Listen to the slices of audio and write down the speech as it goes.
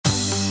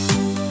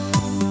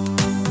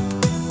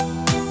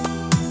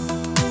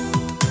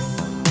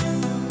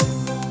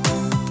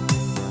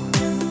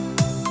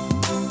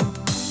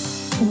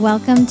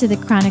Welcome to the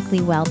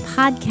Chronically Well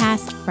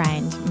podcast,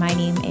 friend. My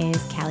name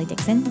is Callie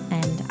Dixon,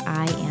 and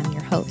I am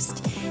your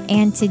host.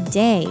 And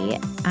today,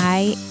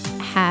 I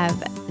have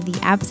the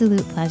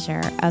absolute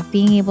pleasure of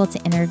being able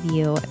to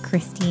interview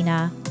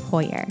Christina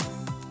Hoyer.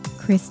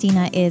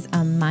 Christina is a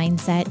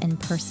mindset and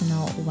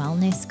personal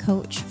wellness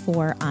coach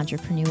for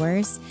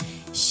entrepreneurs.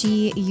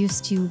 She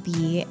used to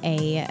be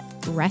a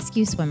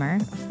rescue swimmer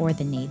for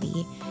the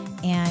Navy,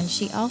 and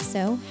she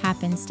also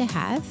happens to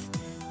have,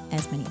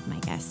 as many of my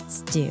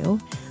guests do,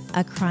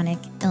 a chronic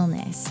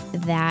illness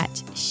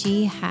that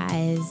she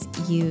has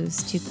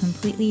used to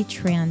completely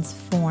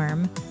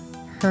transform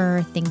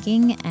her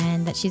thinking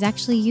and that she's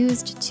actually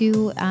used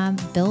to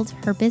build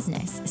her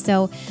business.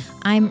 So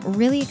I'm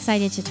really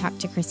excited to talk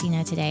to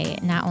Christina today,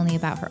 not only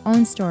about her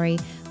own story,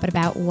 but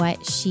about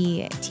what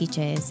she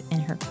teaches in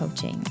her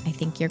coaching. I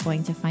think you're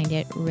going to find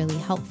it really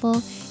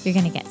helpful. You're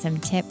going to get some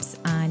tips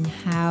on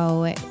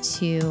how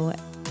to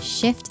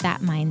shift that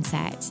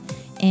mindset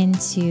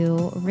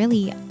into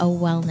really a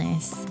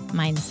wellness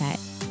mindset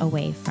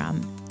away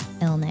from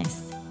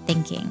illness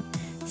thinking.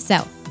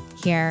 So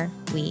here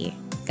we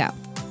go.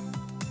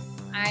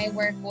 I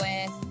work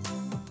with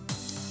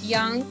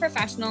young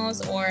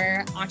professionals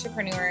or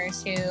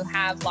entrepreneurs who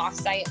have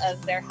lost sight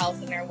of their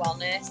health and their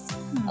wellness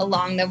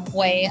along the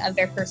way of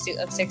their pursuit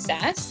of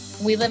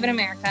success. We live in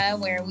America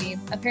where we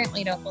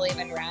apparently don't believe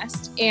in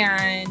rest.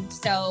 And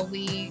so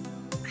we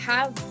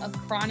have a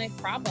chronic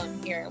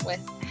problem here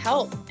with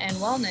health and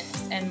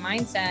wellness and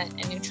mindset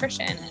and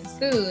nutrition and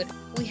food.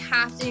 We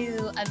have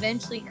to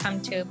eventually come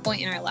to a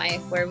point in our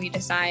life where we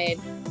decide,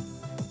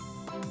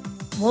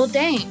 well,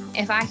 dang,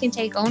 if I can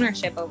take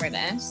ownership over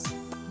this,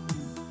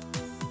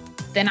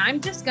 then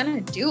I'm just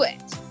going to do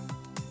it.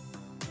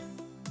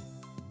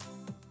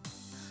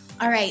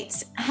 All right.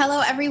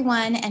 Hello,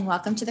 everyone, and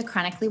welcome to the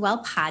Chronically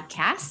Well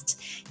podcast.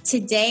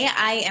 Today,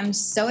 I am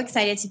so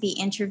excited to be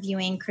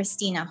interviewing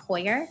Christina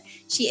Hoyer.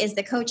 She is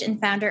the coach and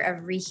founder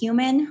of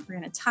Rehuman. We're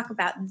going to talk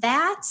about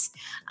that.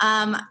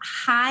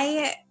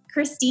 Hi,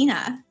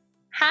 Christina.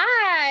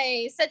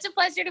 Hi, such a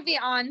pleasure to be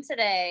on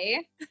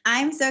today.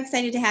 I'm so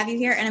excited to have you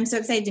here, and I'm so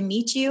excited to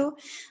meet you.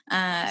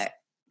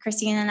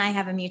 Christina and I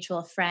have a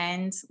mutual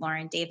friend,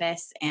 Lauren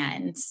Davis,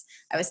 and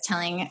I was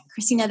telling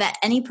Christina that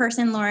any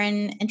person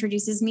Lauren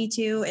introduces me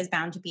to is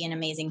bound to be an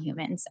amazing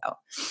human. So,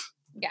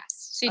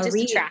 yes, she just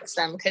attracts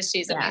them because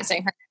she's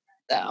amazing.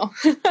 So,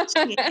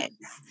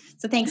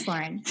 so thanks,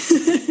 Lauren.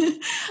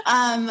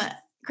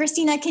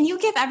 Christina, can you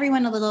give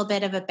everyone a little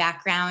bit of a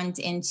background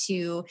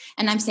into,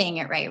 and I'm saying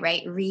it right?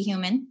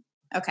 Rehuman?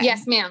 Okay.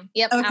 Yes, ma'am.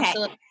 Yep, okay.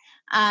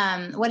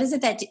 Absolutely. What is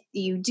it that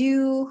you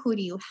do? Who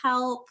do you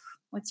help?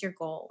 What's your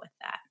goal with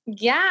that?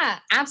 Yeah,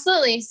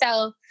 absolutely.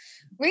 So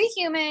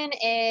Rehuman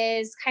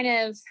is kind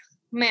of,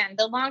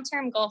 the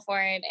long-term goal for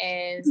it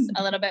is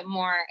a little bit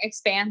more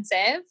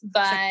expansive,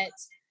 but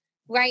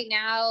right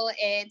now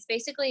it's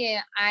basically,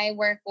 I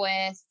work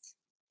with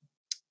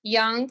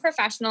young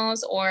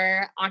professionals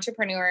or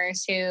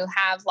entrepreneurs who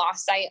have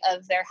lost sight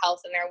of their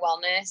health and their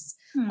wellness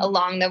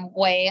along the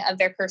way of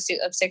their pursuit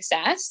of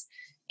success.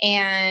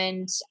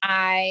 And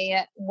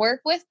I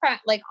work with,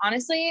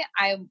 honestly,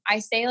 I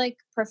say like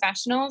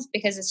professionals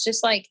because it's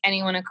just like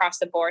anyone across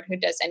the board who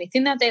does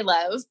anything that they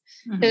love,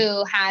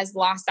 who has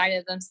lost sight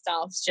of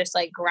themselves, just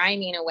like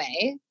grinding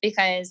away,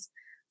 because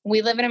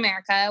we live in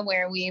America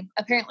where we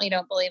apparently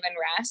don't believe in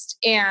rest.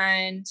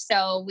 And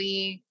so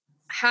we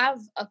have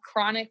a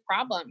chronic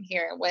problem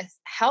here with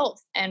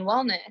health and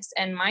wellness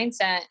and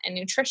mindset and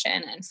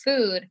nutrition and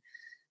food,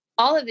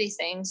 all of these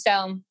things.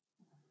 So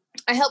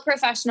I help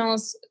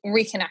professionals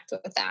reconnect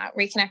with that,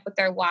 reconnect with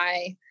their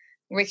why,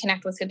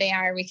 reconnect with who they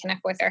are, reconnect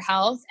with their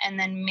health, and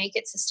then make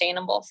it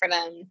sustainable for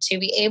them to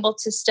be able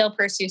to still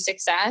pursue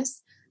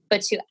success,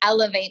 but to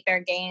elevate their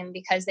game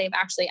because they've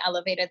actually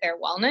elevated their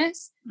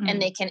wellness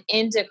and they can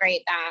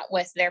integrate that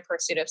with their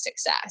pursuit of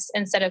success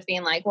instead of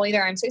being like, well,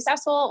 either I'm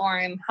successful or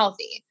I'm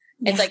healthy.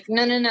 It's like,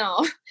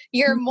 no.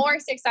 You're more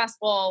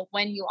successful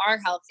when you are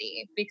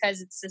healthy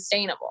because it's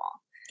sustainable.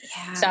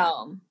 Yeah.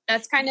 So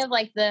that's kind of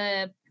like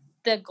the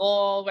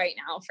goal right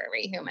now for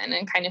Rehuman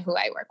and kind of who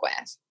I work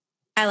with.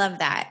 I love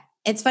that.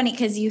 It's funny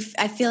because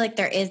I feel like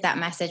there is that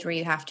message where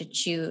you have to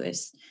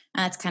choose.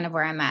 And that's kind of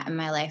where I'm at in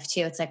my life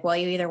too. It's like, well,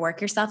 you either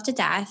work yourself to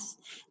death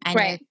and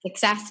you're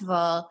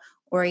successful,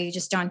 or you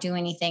just don't do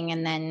anything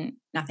and then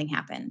nothing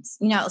happens,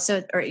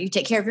 so, or you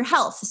take care of your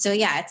health. So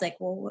yeah, it's like,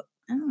 well,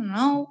 I don't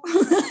know.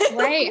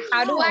 Right.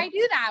 How do I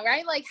do that?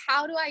 Right. Like,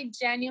 how do I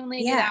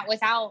genuinely do that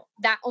without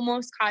that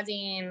almost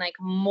causing like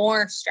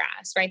more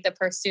stress, right? The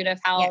pursuit of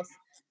health.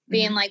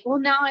 Being like, well,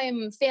 now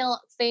I'm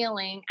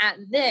failing at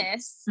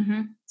this.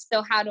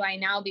 So how do I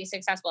now be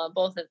successful at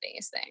both of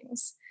these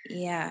things?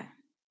 Yeah.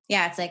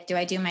 Yeah. It's like, do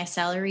I do my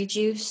celery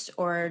juice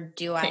or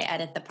do I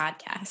edit the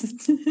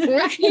podcast?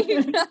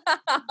 Right.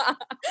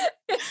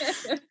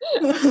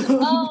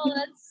 Oh,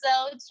 that's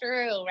so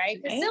true. Right.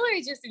 Because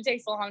celery juice, it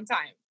takes a long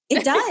time.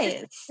 It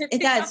does.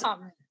 It does.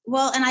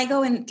 Well, and I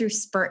go in through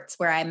spurts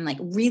where I'm like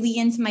really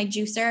into my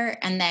juicer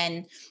and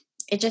then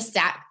it just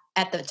sat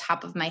at the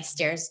top of my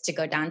stairs to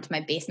go down to my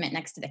basement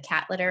next to the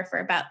cat litter for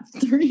about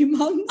 3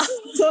 months.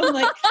 So I'm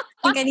like, I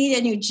think I need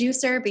a new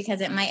juicer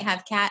because it might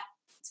have cat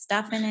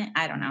stuff in it.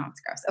 I don't know. It's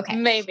gross. Okay.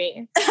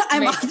 Maybe.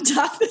 I'm off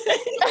topic.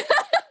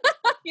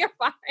 You're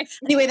fine.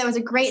 Anyway, that was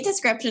a great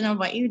description of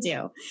what you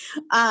do.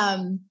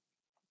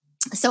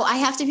 So I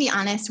have to be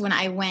honest, when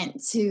I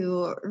went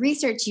to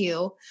research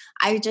you,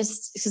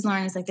 because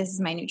Lauren was like, this is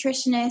my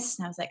nutritionist.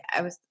 And I was like,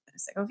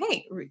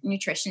 okay,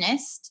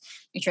 nutritionist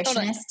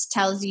totally.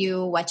 Tells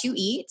you what you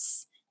eat,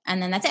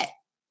 and then that's it.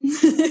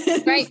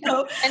 Right.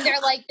 So, and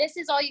they're like, this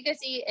is all you get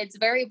to eat. It's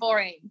very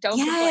boring. Don't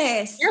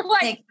complain. You're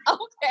like,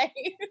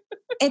 okay.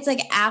 It's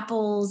like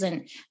apples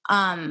and,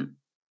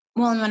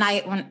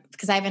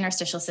 because I have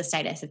interstitial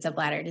cystitis, it's a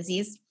bladder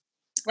disease.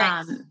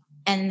 Right.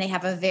 And they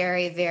have a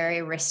very,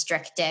 very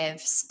restrictive,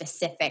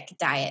 specific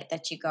diet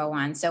that you go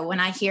on. So when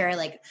I hear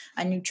like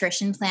a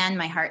nutrition plan,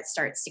 my heart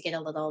starts to get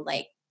a little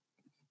like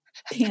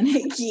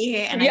panicky,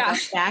 and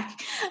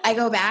I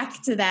go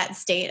back to that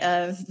state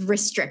of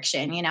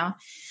restriction, you know?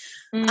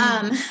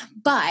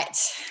 But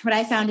what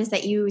I found is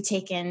that you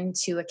take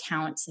into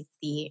account like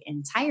the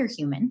entire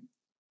human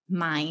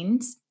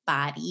mind,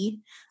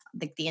 body,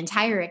 like the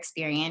entire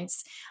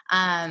experience.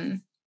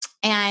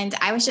 And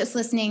I was just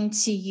listening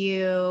to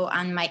you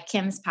on Mike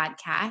Kim's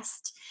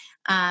podcast,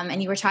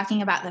 and you were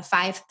talking about the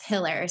 5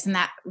 pillars, and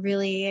that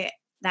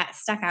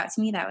stuck out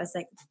to me. That was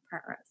like the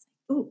part where I was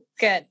like, ooh,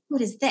 good.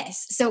 What is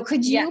this? So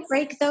could you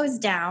break those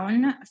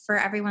down for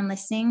everyone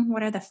listening?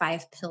 What are the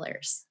 5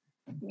 pillars?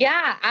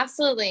 Yeah,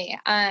 absolutely.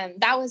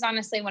 That was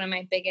honestly one of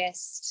my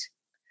biggest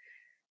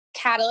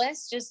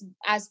catalysts, just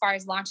as far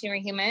as launching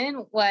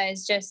Rehuman,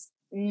 was just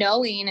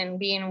knowing and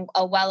being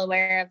well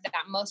aware of that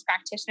most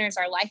practitioners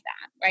are like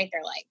that, right?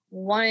 They're like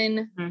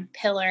one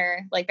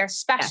pillar, like they're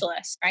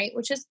specialists, right?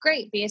 Which is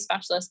great. Be a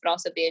specialist, but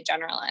also be a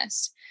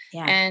generalist.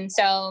 Yeah. And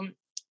so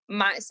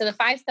the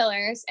 5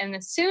 pillars and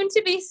the soon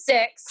to be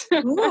 6.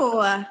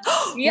 Ooh.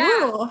 Yeah.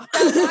 Ooh.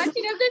 So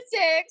launching of the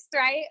 6th,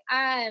 right?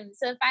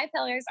 So the 5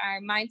 pillars are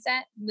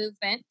mindset,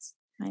 movement,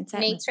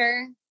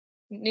 nature,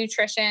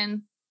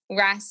 nutrition,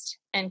 rest,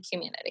 and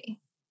community.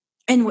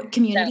 And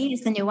community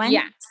is the new one?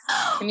 Yes.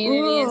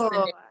 Community is the new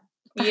one.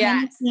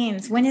 Behind the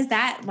scenes. When is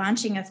that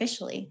launching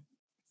officially?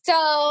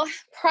 So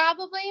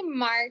probably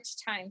March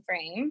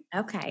timeframe.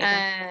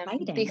 Okay.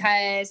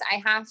 Because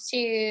I have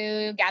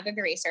to gather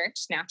the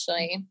research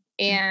naturally,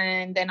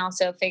 and then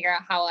also figure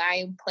out how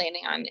I'm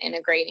planning on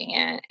integrating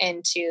it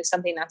into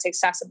something that's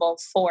accessible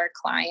for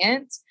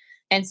clients,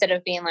 instead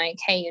of being like,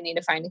 hey, you need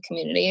to find a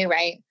community,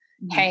 right?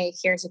 Mm-hmm. Hey,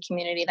 here's a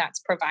community that's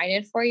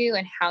provided for you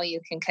and how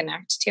you can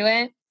connect to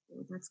it.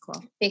 That's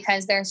cool.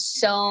 Because there's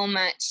so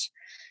much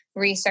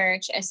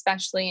research,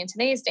 especially in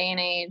today's day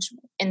and age,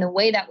 in the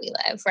way that we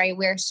live, right?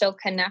 We're so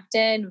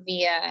connected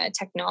via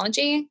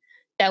technology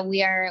that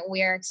we are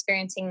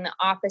experiencing the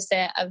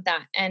opposite of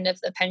that end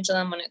of the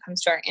pendulum when it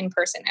comes to our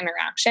in-person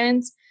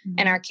interactions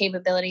and our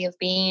capability of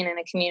being in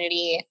a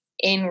community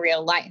in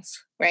real life,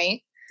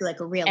 right?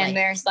 Like a real life. And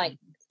there's like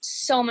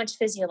so much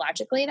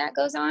physiologically that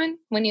goes on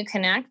when you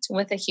connect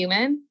with a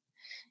human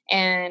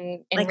and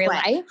in like real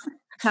life.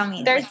 Tell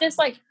me. There's just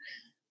like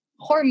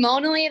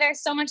hormonally,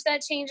 there's so much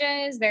that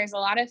changes. There's a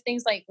lot of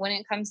things like when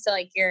it comes to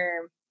like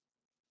your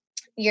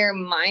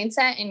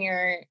mindset and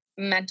your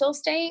mental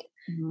state,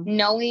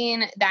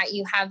 knowing that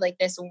you have like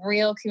this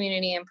real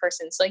community in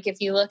person. So like if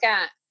you look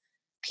at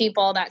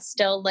people that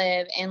still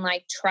live in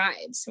like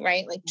tribes,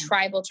 right? Like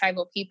tribal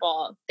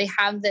people, they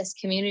have this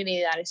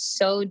community that is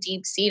so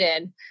deep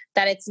seated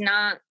that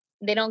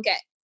they don't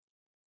get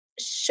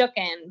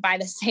shooken by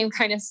the same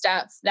kind of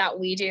stuff that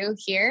we do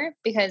here,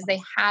 because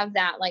they have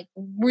that like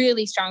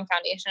really strong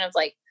foundation of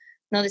like,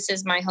 no, this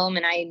is my home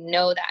and I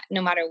know that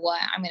no matter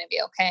what, I'm going to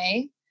be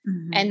okay.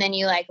 And then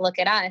you like look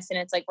at us and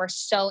it's like, we're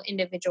so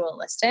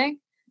individualistic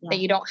that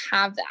you don't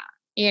have that,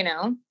 you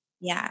know?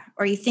 Yeah.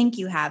 Or you think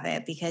you have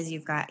it because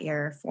you've got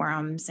your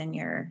forums and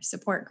your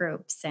support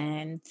groups.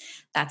 And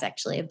that's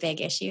actually a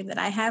big issue that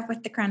I have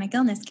with the chronic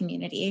illness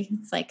community.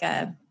 It's like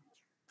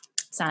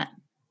it's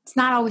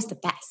not always the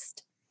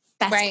best.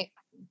 Right.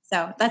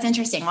 So that's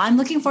interesting. Well, I'm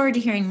looking forward to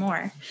hearing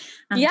more.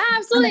 Yeah,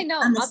 absolutely.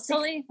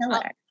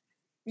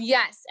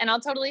 Yes. And I'll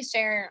totally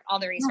share all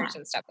the research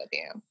and stuff with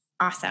you.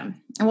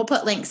 Awesome. And we'll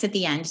put links at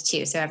the end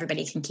too, so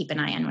everybody can keep an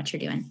eye on what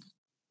you're doing.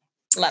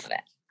 Love it.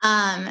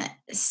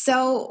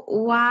 So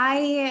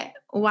why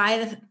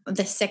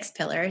the 6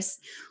 pillars?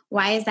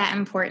 Why is that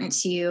important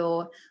to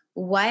you?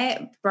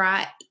 What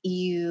brought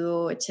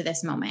you to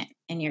this moment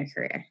in your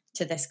career,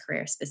 to this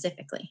career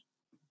specifically?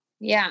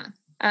 Yeah.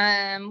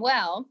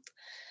 Well,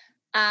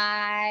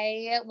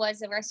 I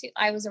was a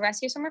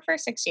rescue swimmer for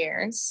 6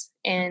 years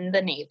in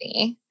the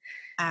Navy.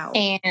 Wow.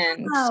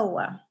 And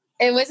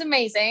it was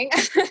amazing.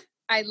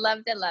 I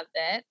loved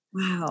it.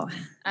 Wow.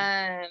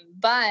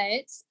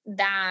 But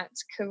that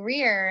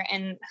career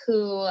and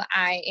who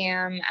I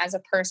am as a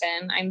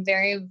person, I'm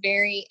very,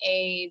 very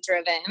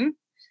A-driven,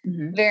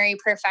 very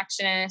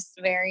perfectionist,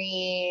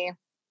 very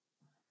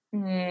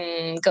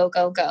go,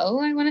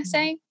 I want to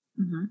say.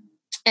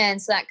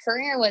 And so that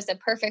career was a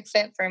perfect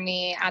fit for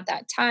me at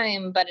that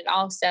time, but it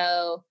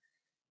also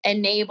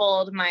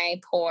enabled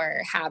my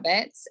poor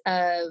habits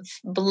of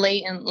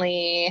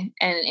blatantly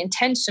and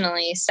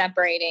intentionally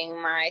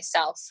separating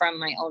myself from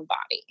my own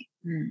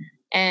body.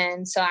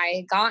 And so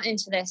I got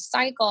into this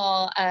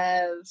cycle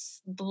of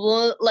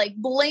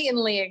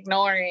blatantly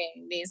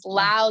ignoring these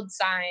loud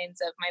signs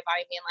of my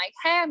body being like,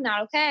 hey, I'm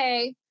not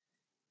okay.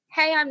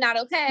 Hey, I'm not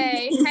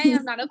okay. Hey,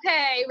 I'm not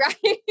okay.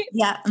 Right?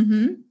 Yeah.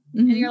 And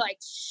you're like,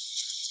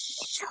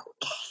 shh,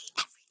 okay.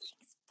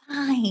 Everything's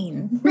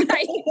fine.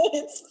 right?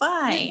 It's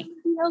fine.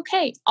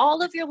 Okay.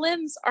 All of your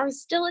limbs are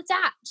still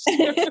attached.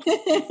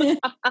 I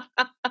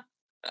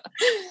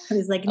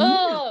was like,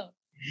 oh,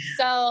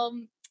 so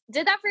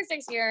did that for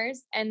 6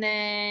 years. And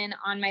then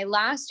on my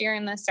last year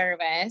in the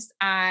service,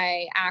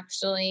 I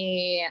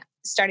actually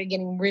started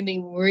getting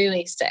really,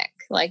 really sick,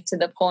 like to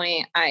the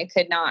point I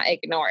could not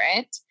ignore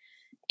it.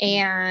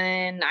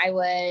 And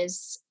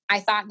I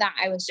thought that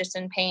I was just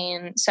in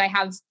pain. So I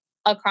have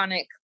a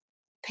chronic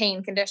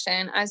pain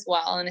condition as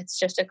well. And it's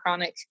just a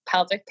chronic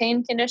pelvic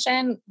pain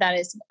condition that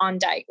is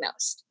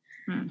undiagnosed.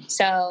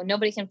 So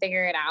nobody can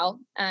figure it out,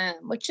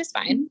 which is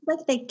fine.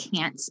 Like they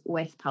can't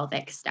with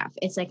pelvic stuff.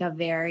 It's like a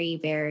very,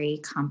 very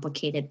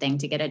complicated thing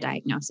to get a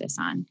diagnosis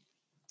on.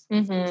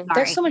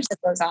 There's so much that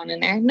goes on in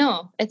there.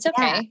 No, it's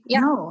okay. Yeah.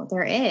 No,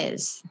 there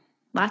is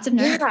lots of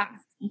nerves.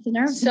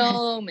 Yeah.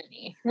 So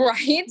many,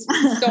 right?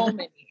 So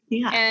many.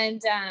 Yeah. And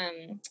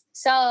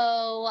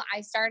so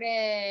I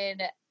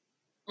started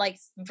like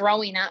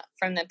throwing up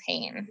from the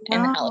pain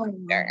in the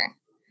elevator.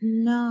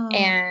 No.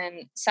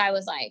 And so I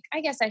was like,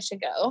 I guess I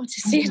should go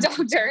to see a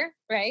doctor,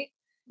 right?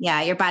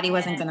 Yeah, your body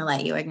wasn't going to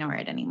let you ignore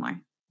it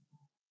anymore.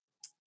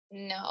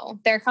 No,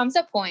 there comes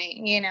a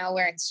point,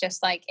 where it's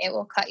just like, it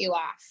will cut you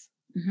off.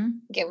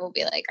 It will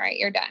be like, all right,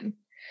 you're done.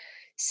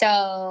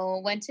 So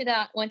went to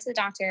the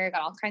doctor,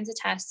 got all kinds of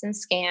tests and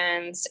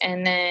scans.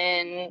 And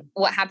then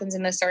what happens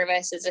in the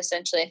service is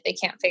essentially if they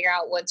can't figure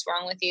out what's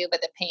wrong with you,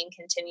 but the pain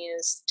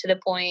continues to the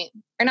point,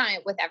 or not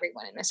with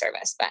everyone in the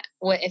service, but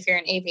if you're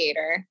an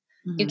aviator,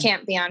 you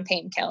can't be on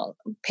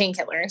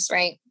painkillers,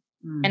 right?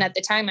 And at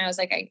the time I was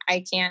like,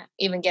 I can't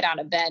even get out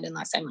of bed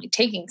unless I'm like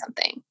taking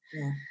something.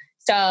 Yeah.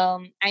 So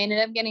I ended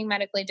up getting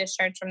medically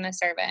discharged from the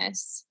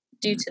service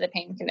due to the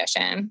pain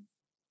condition.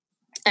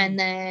 And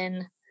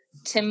then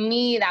to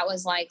me, that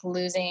was like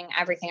losing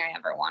everything I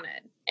ever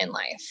wanted in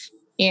life,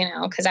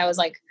 because I was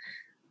like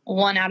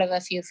one out of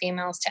a few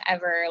females to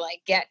ever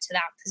like get to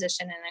that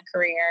position in a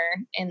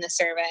career in the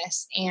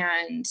service.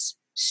 And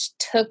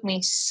took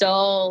me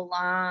so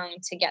long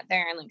to get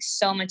there, and like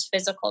so much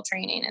physical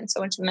training and so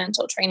much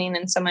mental training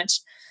and so much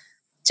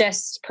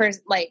just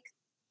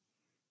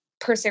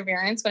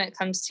perseverance when it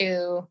comes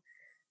to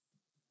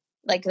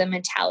like the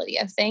mentality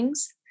of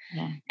things.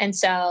 Yeah. And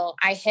so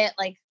I hit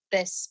like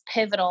this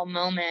pivotal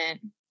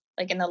moment,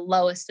 like in the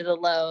lowest of the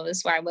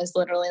lows, where I was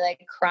literally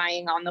like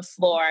crying on the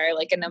floor,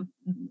 like in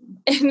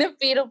the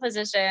fetal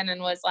position,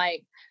 and was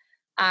like,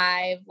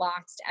 I've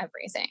lost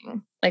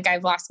everything. Like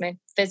I've lost my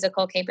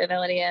physical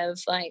capability of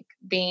like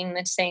being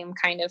the same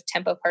kind of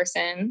tempo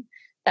person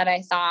that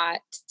I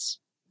thought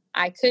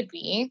I could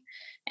be.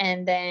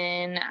 And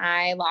then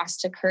I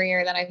lost a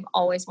career that I've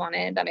always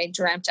wanted, that I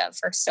dreamt of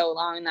for so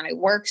long, and that I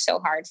worked so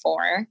hard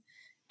for.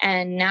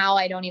 And now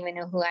I don't even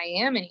know who I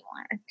am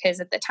anymore.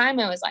 Because at the time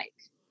I was like,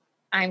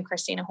 I'm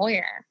Christina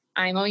Hoyer.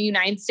 I'm a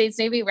United States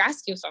Navy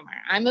rescue swimmer.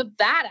 I'm a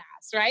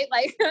badass, right?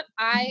 Like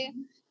I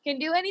can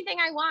do anything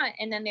I want.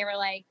 And then they were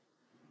like,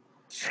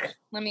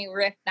 let me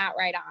rip that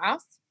right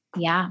off.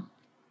 Yeah.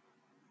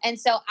 And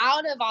so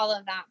out of all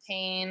of that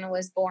pain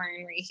was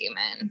born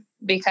Rehuman,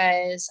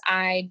 because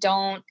I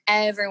don't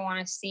ever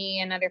want to see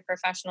another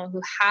professional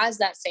who has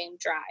that same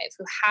drive,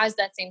 who has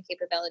that same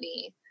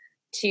capability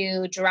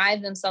to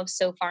drive themselves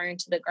so far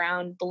into the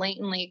ground,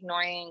 blatantly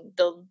ignoring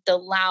the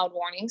loud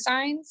warning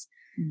signs.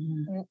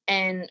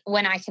 And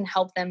when I can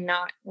help them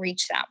not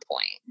reach that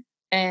point,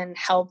 and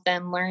help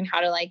them learn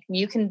how to like,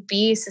 you can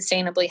be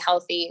sustainably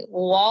healthy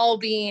while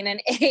being an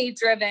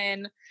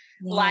A-driven,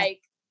 like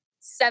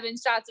 7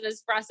 shots of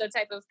espresso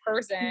type of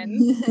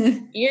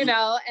person,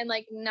 and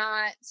like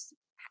not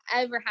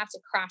ever have to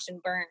crash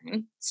and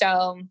burn.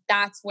 So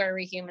that's where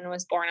Rehuman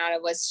was born out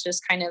of, was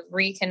just kind of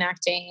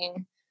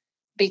reconnecting,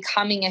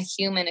 becoming a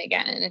human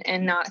again,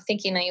 and not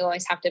thinking that you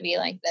always have to be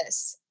like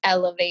this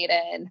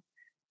elevated,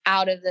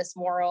 out of this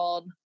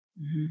world,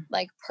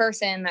 like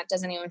person that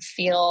doesn't even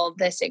feel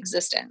this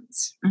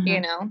existence,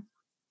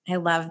 I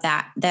love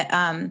that.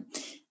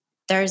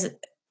 There's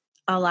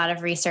a lot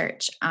of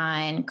research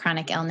on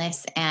chronic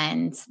illness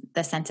and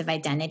the sense of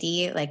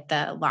identity, like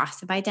the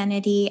loss of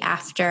identity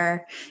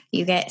after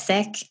you get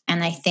sick.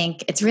 And I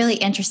think it's really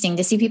interesting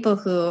to see people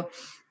who,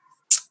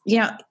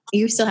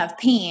 you still have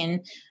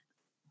pain.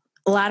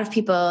 A lot of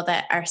people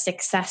that are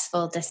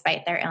successful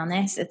despite their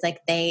illness, it's like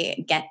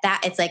they get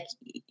that. It's like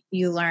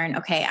you learn,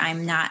 okay,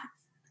 I'm not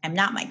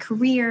my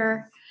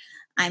career,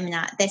 I'm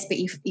not this, but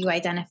you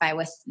identify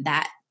with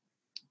that,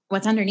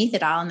 what's underneath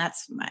it all. And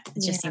that's what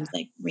it just seems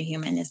like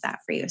Rehuman is that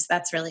for you. So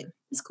that's really,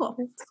 It's cool.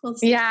 It's cool.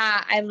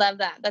 Yeah, I love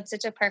that. That's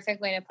such a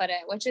perfect way to put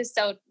it, which is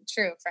so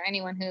true for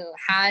anyone who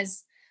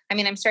has, I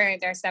mean, I'm sure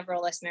there are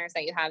several listeners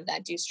that you have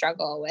that do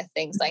struggle with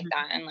things like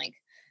that. And like,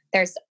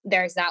 there's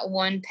that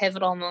one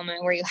pivotal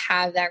moment where you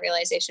have that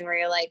realization where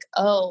you're like,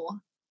 oh,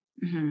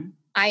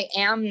 I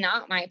am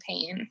not my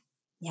pain.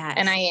 Yes.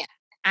 And I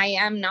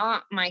am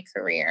not my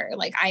career.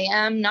 Like, I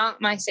am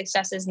not my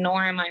successes,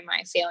 nor am I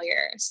my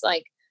failures.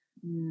 Like,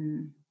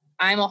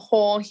 I'm a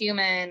whole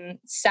human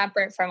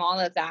separate from all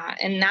of that.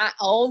 And that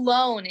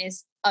alone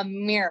is a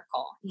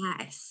miracle.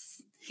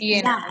 Yes.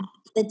 You know?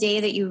 The day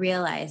that you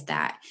realize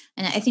that.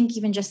 And I think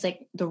even just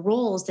like the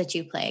roles that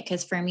you play,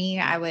 because for me,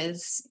 I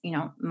was,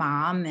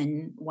 mom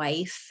and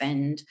wife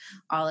and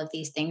all of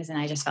these things. And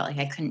I just felt like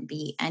I couldn't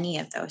be any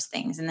of those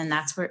things. And then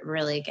that's what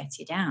really gets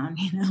you down.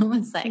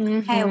 It's like,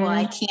 okay, well,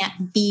 I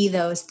can't be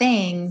those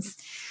things,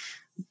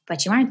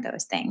 but you aren't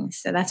those things.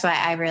 So that's why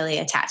I really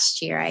attached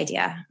to your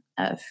idea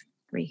of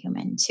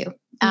Rehuman too.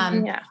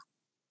 Yeah.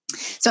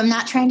 So I'm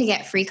not trying to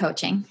get free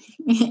coaching.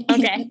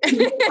 Okay.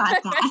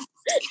 Podcast.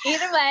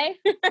 Either way.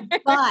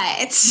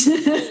 But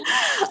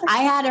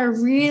I had a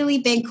really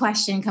big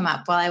question come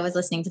up while I was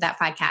listening to that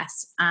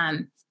podcast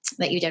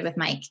that you did with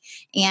Mike.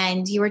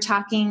 And you were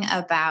talking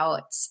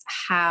about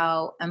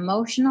how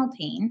emotional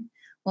pain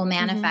will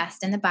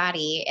manifest in the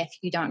body if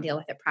you don't deal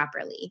with it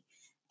properly.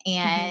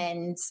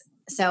 And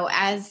so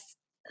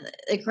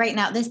like right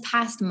now, this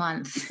past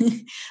month,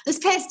 this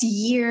past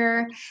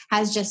year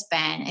it's just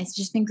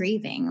been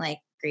grieving, like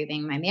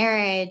grieving my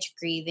marriage,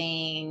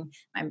 grieving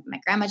my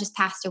grandma just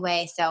passed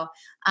away. So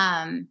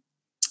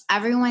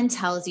everyone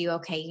tells you,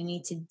 okay, you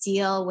need to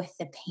deal with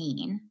the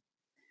pain.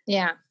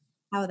 Yeah.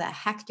 How the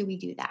heck do we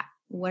do that?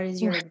 What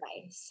is your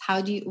advice? How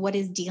do you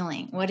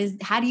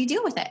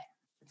deal with it?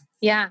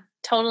 Yeah,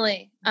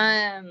 totally.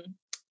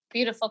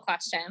 Beautiful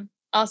question.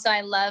 Also,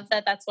 I love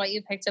that that's what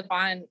you picked up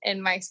on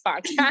in Mike's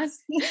podcast,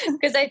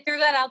 because I threw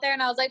that out there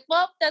and I was like,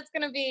 well, that's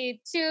going to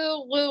be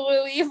too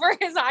woo-woo-y for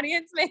his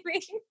audience,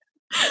 maybe.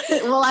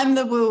 Well, I'm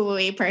the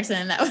woo-woo-y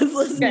person that was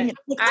listening.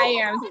 Like, I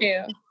am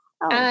too.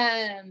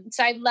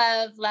 So I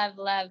love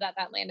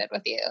that landed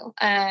with you.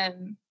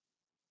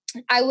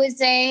 I would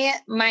say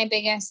my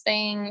biggest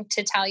thing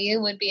to tell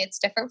you would be it's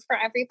different for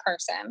every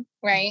person,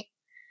 right?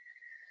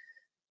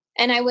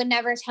 And I would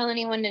never tell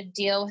anyone to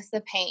deal with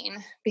the pain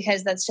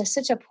because that's just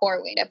such a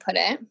poor way to put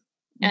it.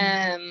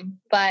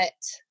 But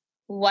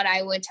what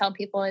I would tell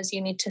people is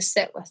you need to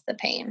sit with the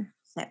pain.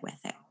 Sit with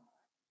it.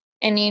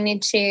 And you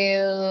need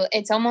to,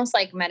 it's almost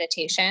like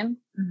meditation,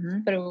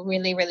 but a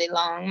really, really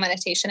long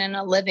meditation and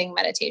a living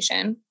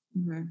meditation.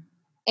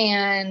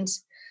 And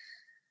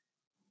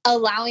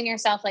allowing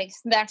yourself, like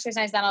the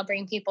exercise that I'll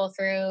bring people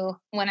through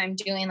when I'm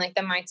doing like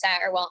the mindset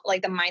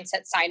the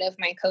mindset side of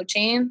my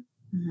coaching.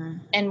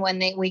 And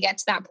when we get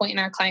to that point in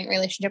our client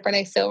relationship where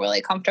they feel really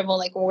comfortable,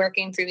 like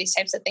working through these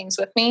types of things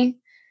with me,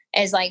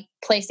 is like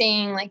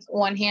placing like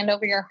one hand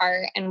over your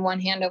heart and one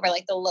hand over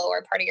like the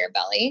lower part of your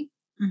belly.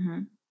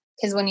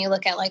 Because when you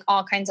look at like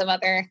all kinds of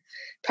other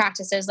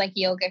practices, like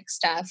yogic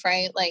stuff,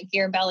 right? Like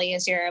your belly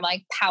is your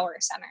like power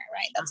center,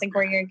 right? That's like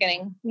where you're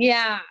getting,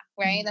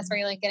 right? That's where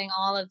you're like getting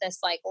all of this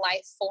like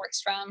life force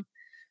from.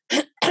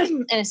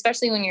 And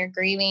especially when you're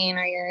grieving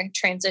or you're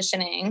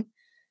transitioning,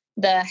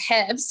 the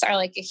hips are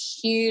like a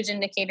huge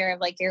indicator of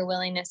like your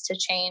willingness to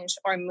change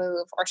or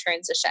move or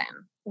transition,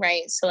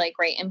 right? So like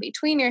right in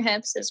between your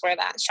hips is where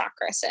that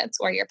chakra sits,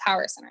 where your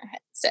power center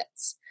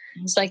sits.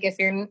 So like if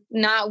you're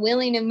not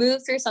willing to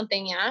move through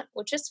something yet,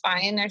 which is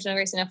fine, there's no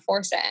reason to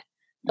force it,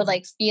 but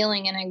like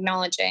feeling and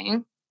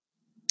acknowledging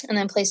and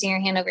then placing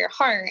your hand over your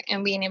heart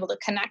and being able to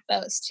connect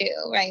those two,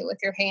 right, with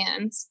your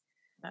hands.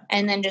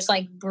 And then just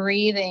like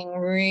breathing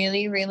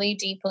really, really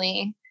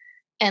deeply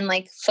and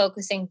like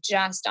focusing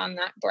just on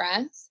that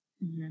breath,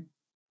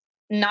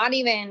 not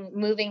even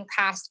moving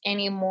past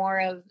any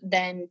more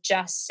than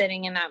just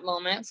sitting in that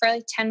moment for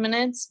like 10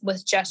 minutes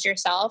with just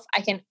yourself.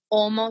 I can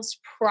almost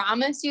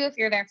promise you if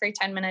you're there for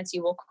 10 minutes,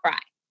 you will cry.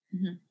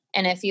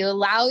 And if you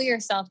allow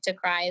yourself to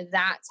cry,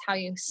 that's how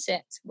you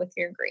sit with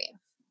your grief.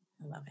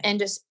 I love it. And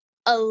just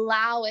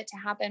allow it to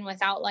happen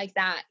without like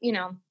that,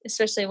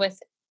 especially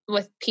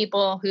with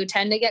people who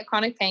tend to get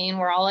chronic pain.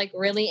 We're all like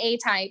really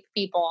A-type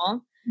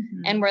people.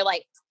 And we're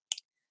like,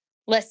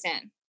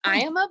 listen,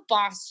 I am a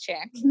boss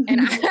chick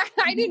and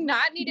I do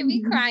not need to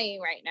be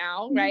crying right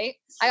now, right?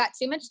 I got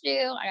too much to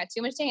do. I got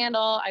too much to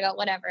handle. I got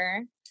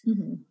whatever.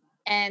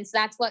 And so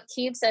that's what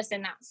keeps us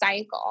in that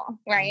cycle,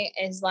 right?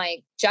 Is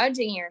like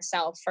judging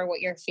yourself for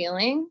what you're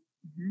feeling.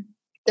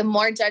 The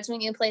more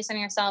judgment you place on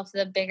yourself,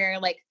 the bigger,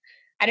 like,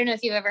 I don't know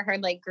if you've ever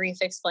heard like grief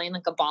explained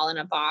like a ball in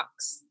a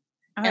box.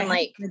 Oh, and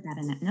like, heard that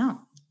in it. No.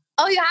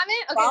 Oh, you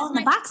haven't? Okay. Ball in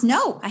the box?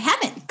 No, I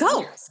haven't.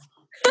 Go.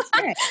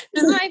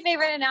 This is my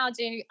favorite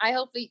analogy. I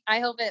hope it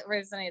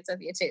resonates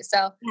with you too.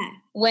 So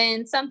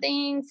when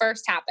something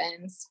first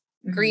happens,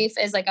 grief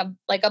is like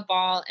a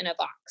ball in a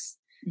box.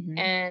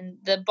 And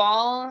the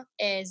ball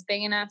is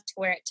big enough to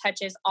where it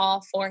touches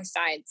all four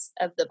sides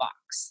of the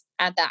box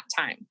at that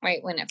time,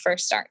 right? When it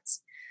first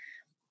starts.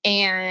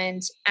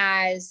 And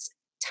as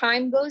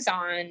time goes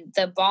on,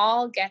 the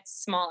ball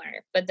gets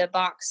smaller, but the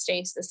box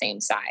stays the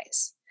same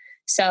size.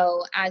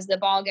 So as the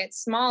ball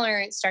gets smaller,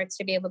 it starts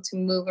to be able to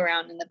move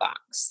around in the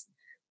box.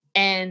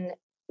 And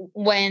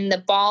when the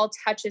ball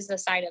touches the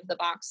side of the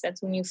box,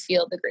 that's when you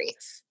feel the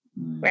grief,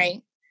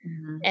 right?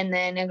 Mm-hmm. And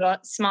then it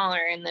got smaller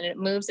and then it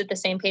moves at the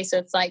same pace. So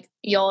it's like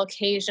you'll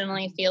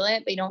occasionally feel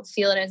it, but you don't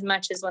feel it as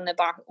much as when the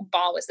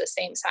ball was the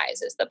same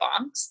size as the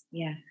box.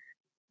 Yeah.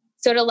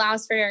 So it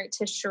allows for it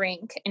to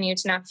shrink and you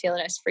to not feel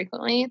it as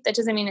frequently. That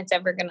doesn't mean it's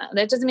going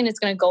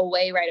to go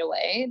away right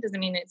away. It doesn't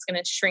mean it's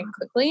going to shrink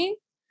quickly.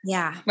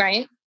 Yeah.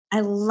 Right.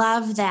 I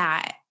love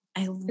that.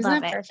 I love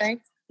Isn't that it.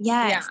 Perfect.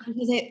 Yes. Yeah.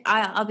 Because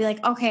I'll be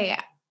like, okay,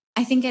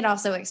 I think it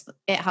also,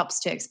 it helps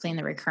to explain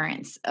the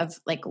recurrence of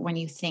like when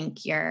you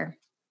think you're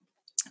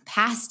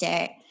past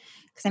it.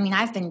 Cause I mean,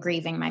 I've been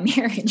grieving my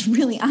marriage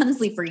really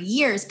honestly for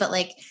years, but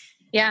like,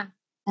 yeah.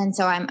 And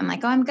so I'm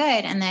like, oh, I'm good.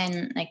 And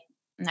then like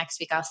next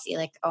week I'll see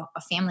like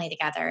a family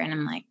together and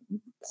I'm like,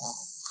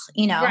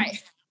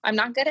 right. I'm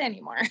not good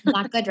anymore.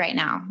 Not good right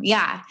now.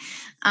 Yeah.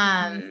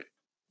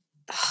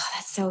 Oh,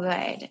 that's so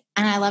good.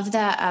 And I love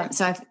the,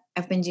 so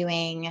I've been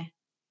doing,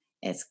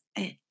 it's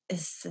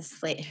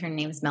this lady, her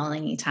name's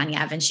Melanie Tanya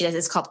Evans. She does,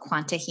 it's called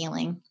Quanta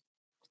Healing.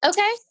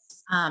 Okay.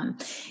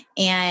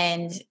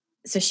 And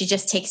so she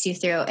just takes you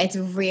through, it's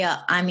real.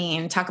 I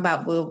mean, talk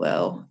about woo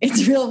woo.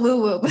 It's real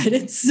woo woo, but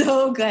it's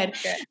so good.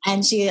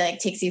 And she like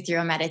takes you through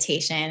a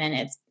meditation and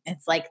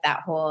it's like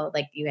that whole,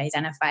 like you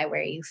identify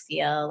where you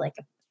feel like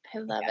I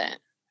love it.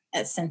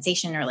 A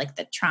sensation or like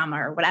the trauma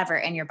or whatever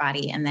in your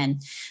body. And then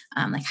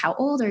like, how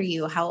old are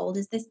you? How old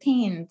is this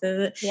pain?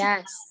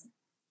 Yes.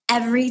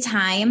 Every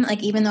time,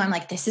 like, even though I'm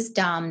like, this is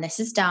dumb,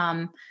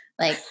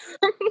 like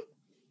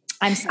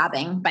I'm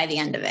sobbing by the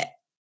end of it.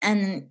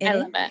 And I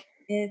love it.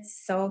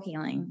 It's so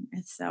healing.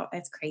 It's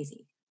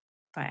crazy,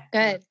 but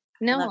good.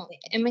 No,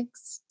 it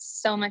makes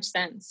so much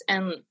sense.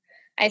 And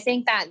I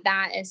think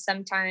that is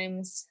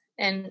sometimes,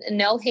 and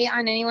no hate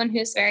on anyone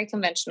who's very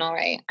conventional,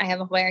 right? I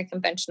have a very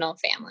conventional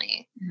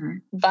family,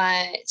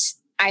 but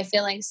I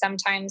feel like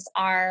sometimes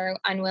our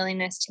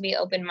unwillingness to be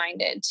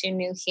open-minded to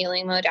new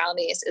healing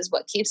modalities is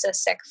what keeps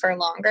us sick for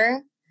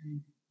longer.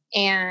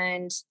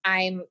 And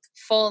I'm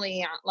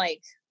fully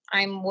like,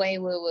 I'm way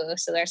woo-woo,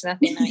 so there's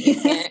nothing that you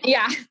can't.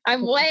 Yeah,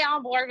 I'm way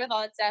on board with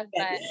all that stuff.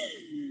 But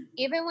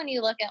even when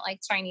you look at like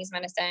Chinese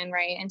medicine,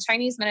 right? And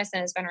Chinese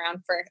medicine has been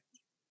around for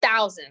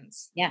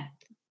thousands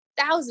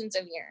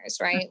of years,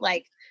 right?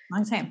 Like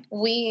long time.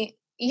 We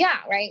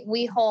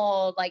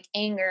hold like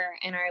anger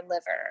in our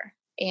liver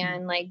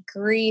and like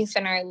grief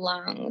in our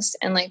lungs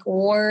and like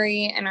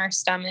worry in our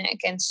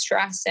stomach and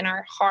stress in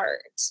our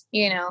heart,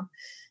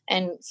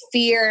 and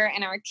fear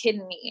in our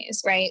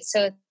kidneys, right?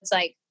 So it's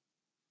like,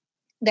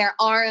 there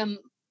are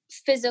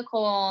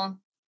physical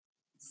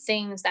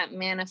things that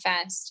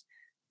manifest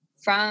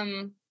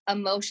from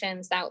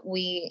emotions that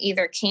we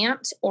either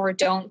can't or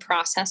don't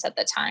process at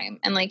the time.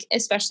 And like,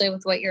 especially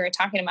with what you were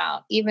talking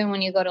about, even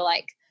when you go to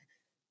like,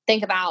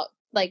 think about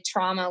like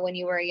trauma when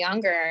you were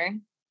younger,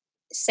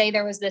 say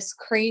there was this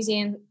crazy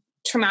and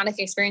traumatic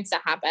experience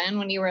that happened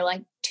when you were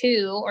like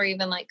 2 or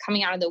even like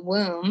coming out of the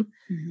womb,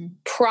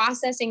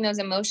 processing those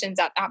emotions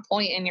at that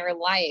point in your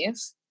life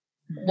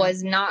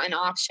was not an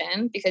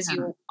option because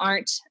you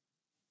aren't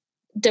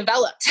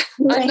developed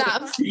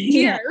enough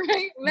here,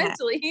 right?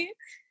 Mentally,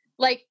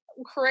 like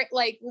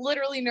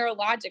literally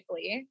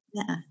neurologically.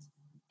 Yeah.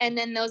 And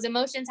then those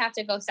emotions have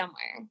to go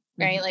somewhere,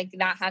 right? Like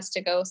that has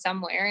to go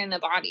somewhere in the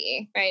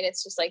body, right?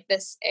 It's just like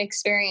this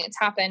experience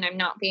happened. I'm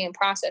not being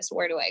processed.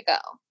 Where do I go?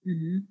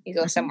 You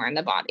go somewhere in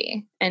the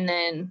body. And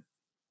then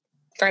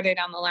further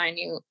down the line,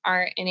 you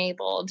are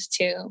enabled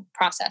to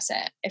process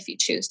it if you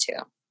choose to.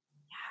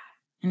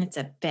 And it's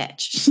a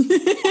bitch.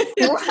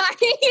 Right?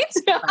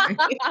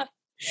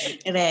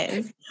 It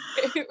is.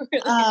 It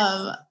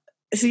really is.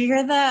 So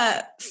you're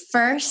the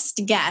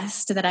first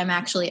guest that I'm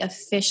actually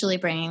officially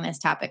bringing this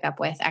topic up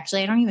with.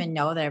 Actually, I don't even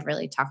know that I've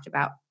really talked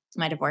about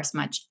my divorce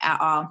much at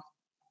all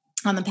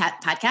on the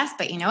podcast,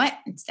 but you know what?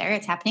 It's there.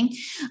 It's happening.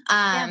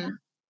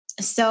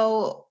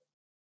 So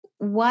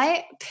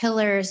what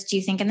pillars do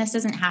you think, and this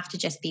doesn't have to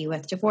just be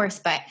with divorce,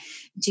 but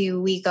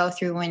do we go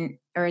through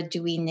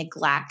do we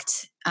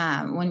neglect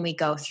when we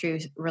go through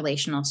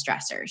relational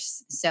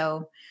stressors?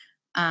 So,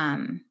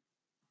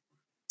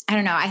 I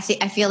don't know. I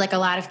feel like a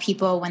lot of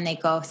people, when they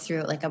go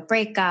through like a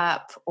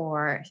breakup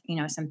or,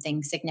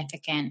 something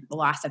significant, the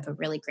loss of a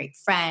really great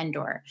friend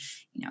or,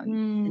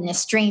 an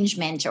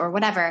estrangement or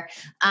whatever.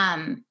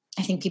 I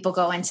think people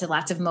go into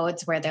lots of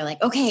modes where they're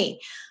like, okay,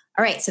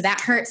 all right, so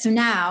that hurt. So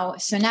now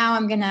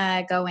I'm going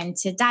to go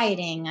into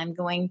dieting. I'm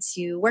going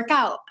to work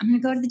out. I'm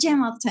going to go to the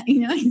gym all the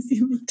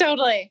time.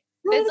 Totally.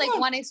 It's like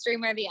one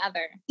extreme or the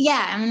other.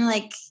 Yeah. I'm going to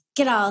like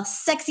get all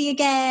sexy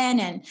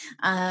again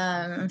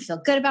and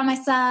feel good about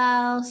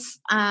myself.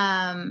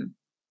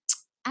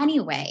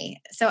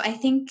 Anyway, so I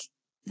think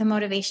the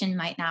motivation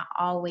might not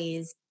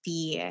always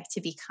be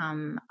to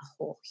become a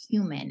whole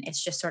human.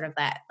 It's just sort of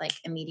that like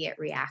immediate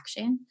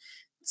reaction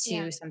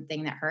to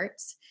something that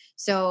hurts.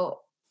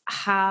 So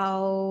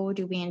how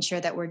do we ensure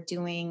that we're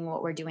doing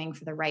what we're doing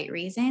for the right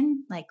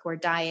reason? Like we're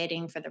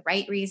dieting for the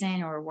right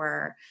reason, or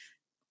we're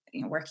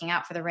working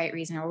out for the right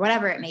reason, or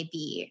whatever it may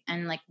be.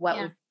 And like,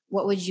 what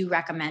would you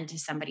recommend to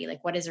somebody?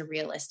 Like, what is a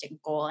realistic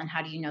goal, and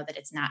how do you know that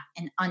it's not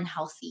an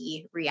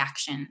unhealthy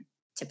reaction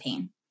to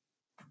pain?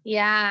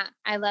 Yeah,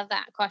 I love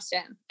that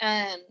question.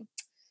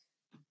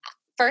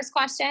 First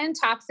question,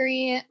 top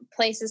 3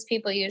 places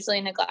people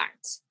usually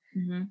neglect.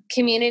 Mm-hmm.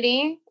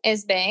 Community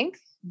is big.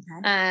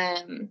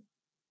 Okay.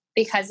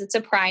 Because it's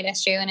a pride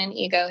issue and an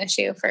ego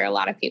issue for a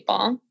lot of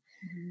people.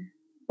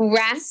 Mm-hmm.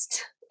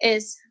 Rest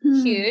is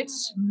huge,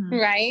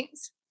 right?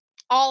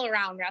 All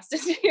around rest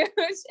is huge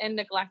and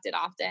neglected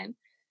often.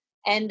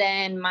 And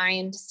then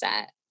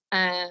mindset.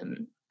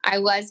 I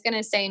was going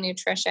to say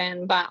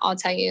nutrition, but I'll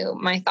tell you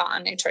my thought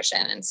on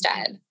nutrition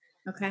instead.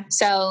 Okay.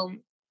 So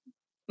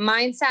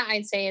mindset,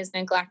 I'd say, is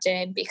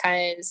neglected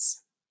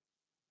because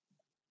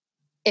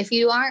if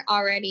you are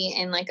already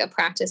in like a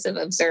practice of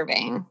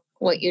observing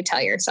what you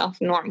tell yourself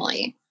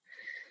normally,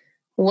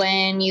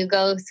 when you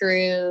go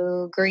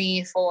through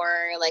grief or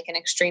like an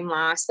extreme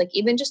loss, like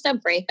even just a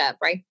breakup,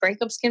 right?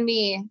 Breakups can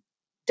be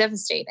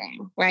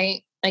devastating,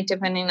 right? Like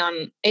depending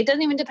on, it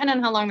doesn't even depend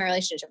on how long the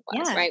relationship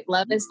was, right?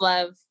 Love is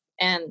love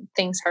and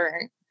things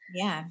hurt.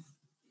 Yeah.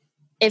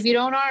 If you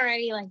don't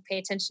already like pay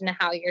attention to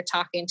how you're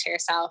talking to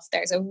yourself,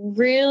 there's a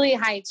really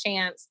high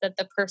chance that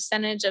the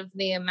percentage of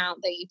the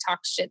amount that you talk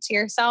shit to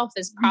yourself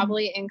is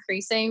probably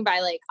increasing by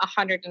like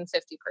 150%.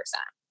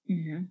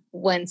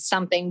 When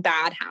something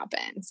bad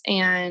happens.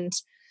 And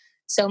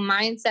so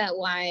mindset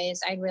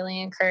wise, I'd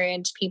really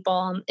encourage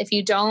people, if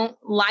you don't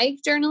like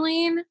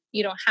journaling,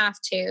 you don't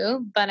have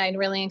to, but I'd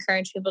really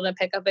encourage people to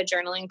pick up a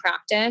journaling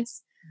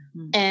practice.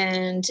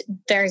 And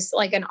there's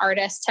like an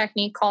artist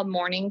technique called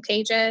morning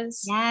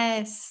pages.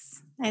 Yes.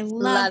 I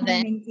love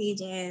morning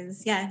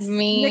pages. Yes.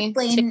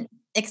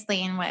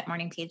 Explain what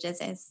morning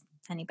pages is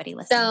to anybody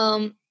listening.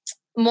 So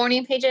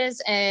morning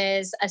pages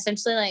is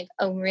essentially like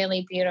a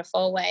really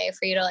beautiful way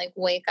for you to like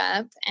wake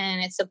up,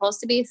 and it's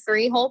supposed to be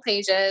 3 whole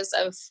pages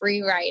of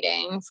free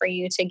writing for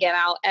you to get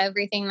out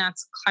everything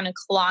that's kind of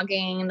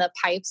clogging the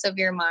pipes of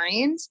your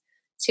mind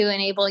to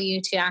enable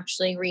you to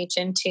actually reach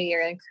into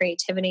your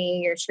creativity,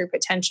 your true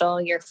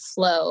potential, your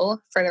flow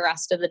for the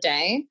rest of the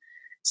day.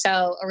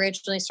 So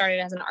originally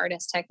started as an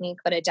artist technique,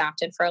 but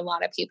adapted for a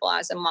lot of people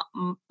as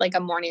a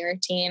morning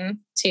routine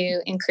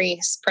to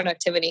increase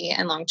productivity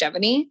and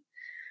longevity.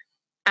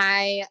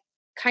 I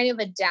kind of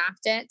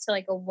adapt it to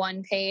like a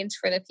 1 page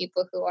for the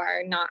people who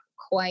are not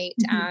quite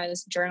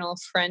as journal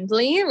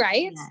friendly,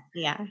 right?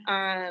 Yeah.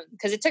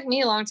 Because it took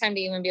me a long time to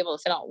even be able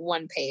to fill out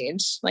 1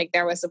 page. Like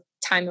there was a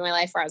time in my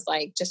life where I was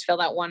like, just filled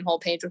out 1 whole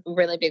page with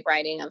really big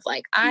writing of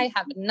like, I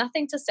have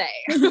nothing to say.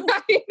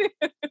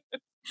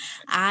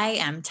 I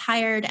am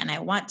tired and I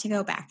want to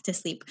go back to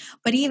sleep.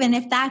 But even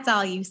if that's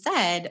all you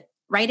said,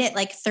 write it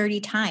like 30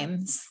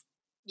 times.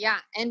 Yeah.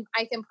 And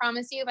I can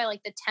promise you by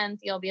like the 10th,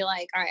 you'll be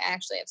like, all right, I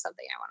actually have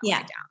something I want to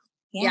write down.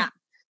 Yeah.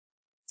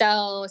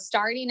 So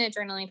starting a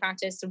journaling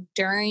practice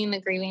during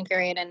the grieving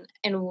period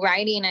and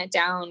writing it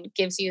down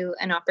gives you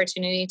an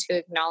opportunity to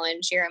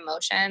acknowledge your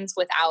emotions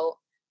without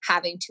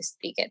having to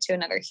speak it to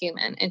another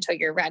human until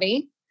you're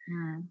ready.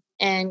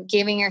 And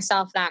giving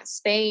yourself that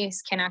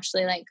space can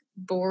actually like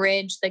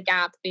bridge the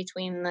gap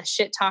between the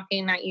shit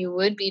talking that you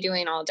would be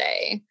doing all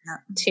day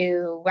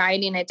to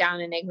writing it down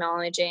and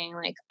acknowledging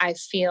like, I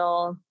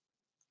feel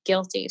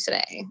guilty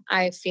today.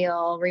 I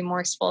feel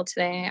remorseful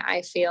today.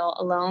 I feel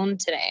alone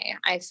today.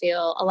 I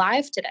feel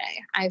alive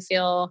today. I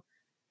feel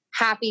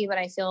happy, but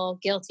I feel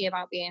guilty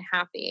about being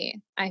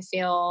happy. I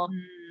feel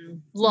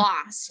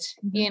lost,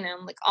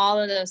 like all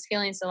of those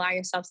feelings. Allow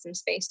yourself some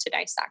space to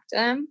dissect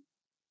them.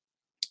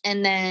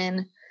 And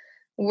then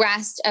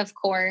rest, of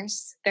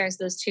course, there's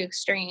those 2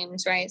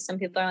 extremes, right? Some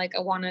people are like, I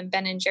want to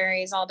Ben and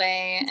Jerry's all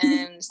day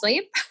and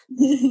sleep.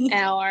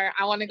 Or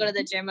I want to go to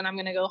the gym and I'm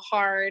going to go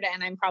hard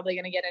and I'm probably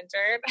going to get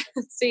injured.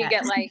 So you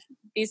get like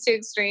these 2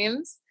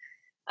 extremes.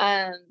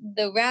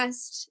 The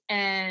rest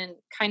and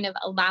kind of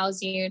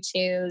allows you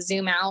to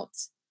zoom out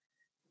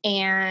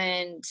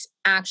and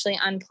actually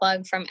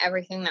unplug from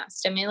everything that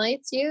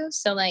stimulates you.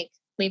 So like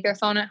leave your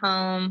phone at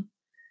home,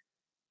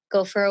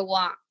 go for a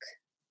walk,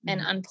 and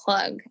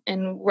unplug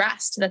and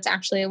rest. That's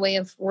actually a way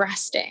of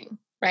resting,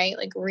 right?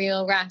 Like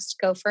real rest.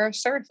 Go for a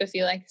surf if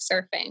you like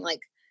surfing, like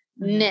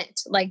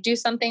knit, like do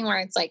something where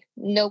it's like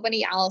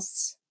nobody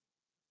else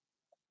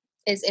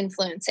is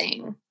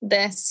influencing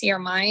your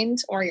mind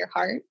or your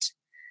heart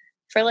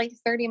for like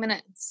 30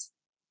 minutes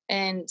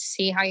and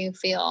see how you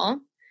feel.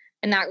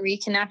 And that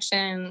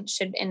reconnection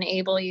should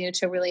enable you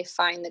to really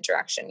find the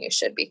direction you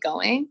should be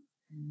going.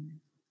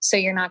 So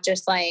you're not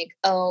just like,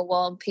 oh,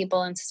 well,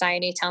 people in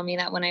society tell me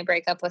that when I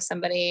break up with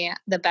somebody,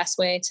 the best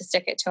way to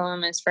stick it to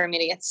them is for me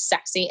to get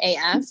sexy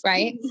AF,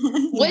 right?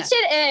 Which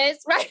it is,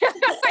 right?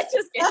 I'm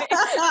just kidding.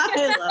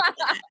 I love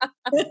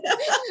that.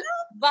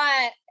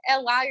 But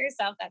allow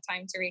yourself that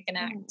time to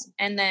reconnect.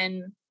 And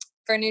then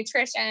for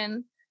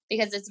nutrition,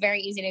 because it's very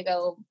easy to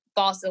go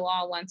balls to the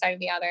wall, one side or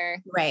the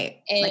other.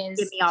 Right. Like,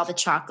 give me all the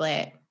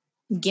chocolate.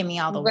 give me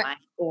all the wine,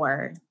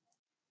 or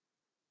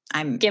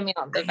give me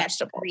all the I have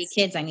vegetables. 3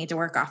 kids. I need to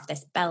work off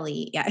this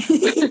belly. Yeah.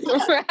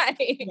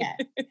 Right.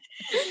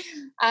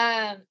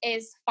 Yeah.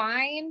 Is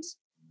find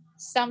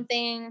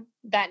something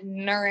that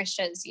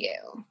nourishes you.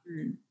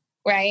 Mm.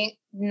 Right?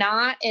 I'm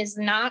not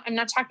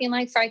talking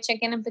like fried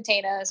chicken and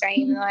potatoes, right?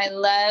 Even though I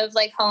love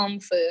like home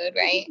food,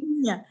 right?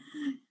 Yeah.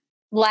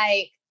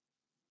 Like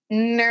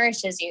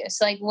nourishes you.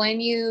 So like when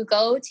you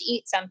go to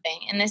eat something,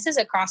 and this is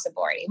across the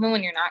board, even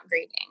when you're not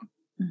grieving,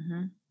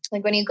 Mm-hmm.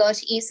 like when you go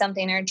to eat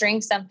something or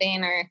drink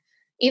something or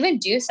even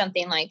do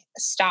something, like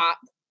stop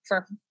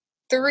for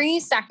 3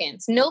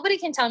 seconds. Nobody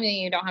can tell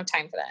me you don't have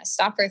time for this.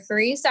 Stop for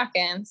 3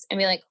 seconds and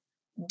be like,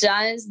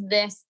 does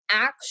this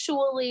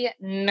actually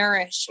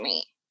nourish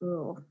me?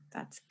 Ooh,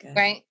 that's good.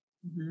 Right?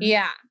 Mm-hmm.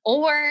 Yeah.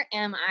 Or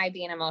am I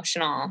being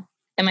emotional?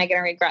 Am I going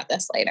to regret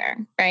this later?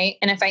 Right?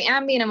 And if I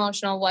am being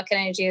emotional, what can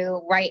I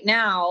do right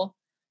now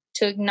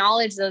to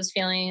acknowledge those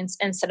feelings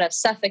instead of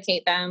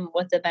suffocate them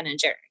with the Ben and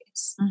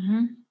Jerry's?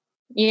 Mm-hmm.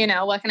 You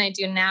know, what can I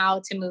do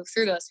now to move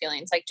through those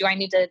feelings? Like, do I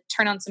need to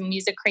turn on some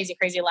music crazy,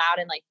 crazy loud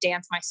and like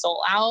dance my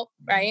soul out?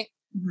 Right?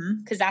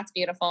 Because that's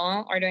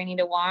beautiful. Or do I need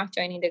to walk?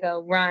 Do I need to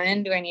go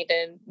run? Do I need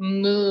to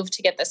move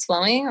to get this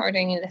flowing? Or do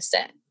I need to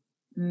sit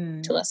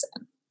to listen?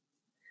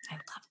 I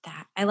love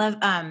that. I love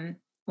a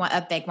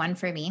big one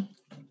for me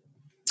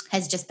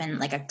has just been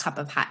like a cup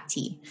of hot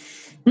tea.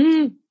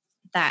 Is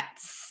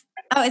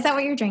that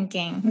what you're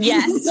drinking?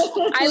 Yes.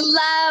 I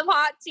love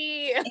hot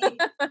tea.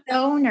 It's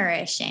so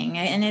nourishing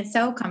and it's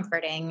so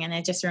comforting. And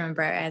I just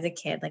remember as a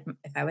kid, like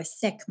if I was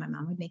sick, my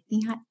mom would make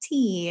me hot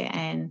tea,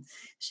 and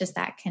it's just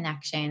that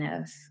connection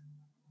of,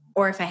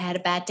 or if I had a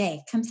bad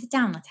day, come sit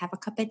down, let's have a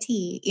cup of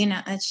tea. You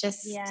know, it's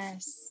just,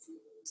 yes.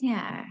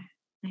 Yeah.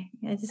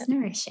 It's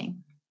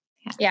nourishing.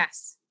 Yeah.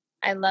 Yes.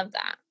 I love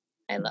that.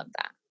 I love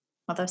that.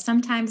 Although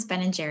sometimes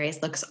Ben and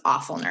Jerry's looks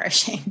awful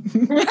nourishing.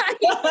 Right.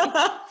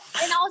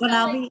 And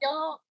also,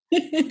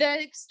 the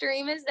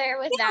extreme is there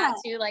with that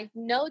too. Like,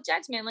 no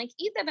judgment. Like,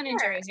 eat the Ben and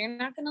Jerry's. You're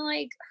not going to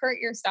like hurt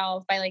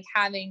yourself by like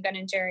having Ben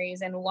and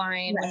Jerry's and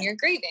wine when you're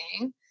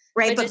grieving.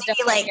 Right. But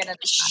maybe like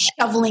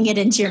shoveling it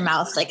into your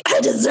mouth, like,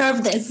 I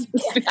deserve this.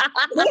 That's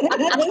not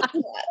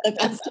the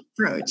best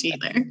approach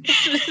either.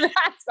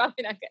 That's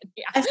probably not good.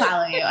 Yeah. I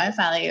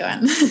follow you.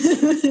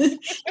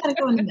 Gotta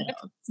go in the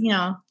middle. You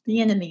know, the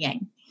yin and the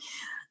yang.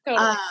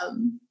 Totally.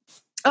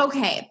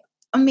 Okay.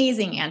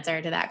 Amazing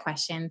answer to that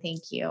question.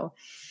 Thank you.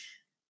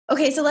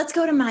 Okay. So let's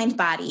go to mind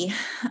body.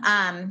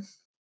 I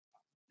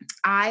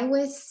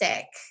was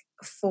sick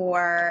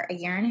for a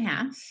year and a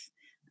half.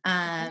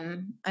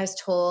 I was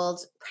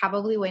told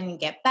probably wouldn't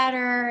get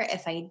better.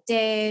 If I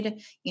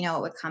did, you know,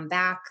 it would come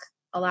back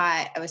a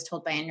lot. I was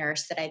told by a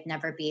nurse that I'd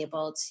never be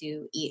able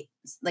to eat.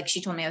 Like,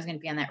 she told me I was going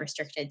to be on that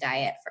restricted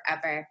diet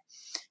forever.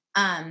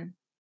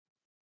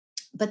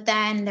 But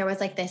then there was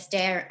like this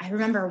day, I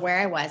remember where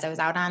I was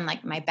out on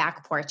like my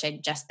back porch.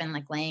 I'd just been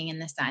like laying in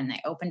the sun.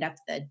 I opened up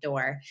the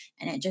door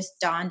and it just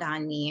dawned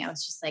on me. I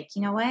was just like,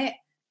 you know what?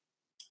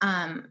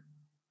 I'm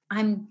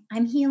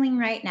healing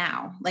right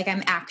now. Like,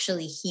 I'm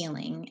actually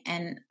healing,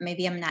 and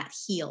maybe I'm not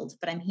healed,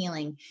 but I'm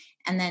healing.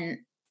 And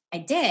then I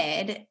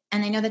did.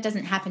 And I know that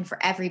doesn't happen for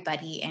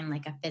everybody in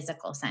like a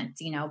physical sense,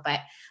 you know,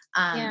 but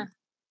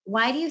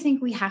why do you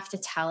think we have to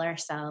tell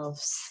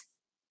ourselves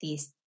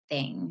these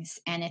things?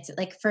 And it's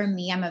like, for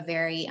me, I'm a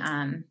very,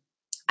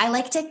 I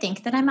like to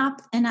think that I'm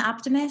an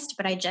optimist,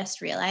 but I just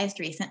realized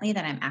recently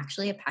that I'm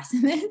actually a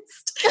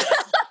pessimist.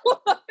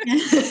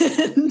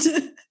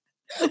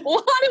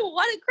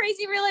 What a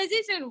crazy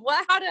realization.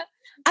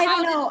 I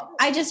don't know.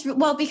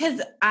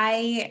 Because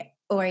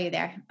are you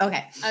there?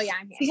 Okay. Oh yeah.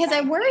 Because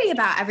I worry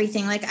about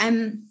everything. Like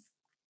I'm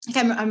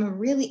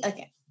really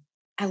like,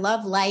 I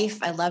love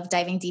life. I love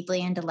diving deeply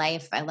into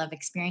life. I love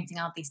experiencing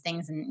all these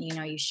things. And, you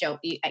know, you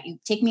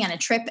take me on a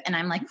trip and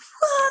I'm like,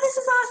 whoa, this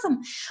is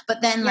awesome.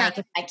 But then like,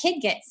 if my kid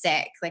gets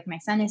sick, like my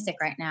son is sick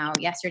right now.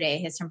 Yesterday,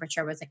 his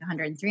temperature was like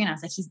 103. And I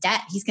was like, he's dead.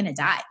 He's going to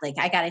die. Like,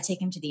 I got to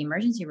take him to the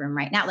emergency room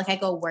right now. Like, I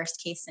go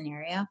worst case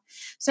scenario.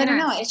 So I don't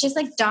know. It's just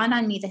like dawned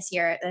on me this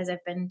year as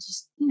I've been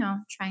just, you know,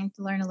 trying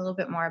to learn a little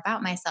bit more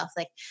about myself.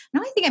 Like,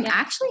 no, I think I'm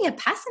actually a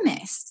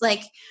pessimist.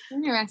 Like,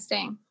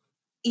 interesting.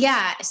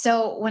 Yeah.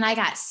 So when I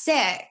got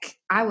sick,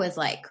 I was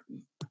like,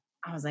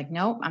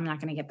 nope, I'm not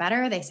going to get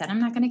better. They said I'm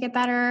not going to get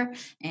better.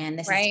 And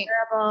this is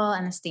terrible.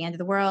 And it's the end of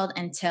the world,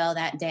 until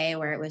that day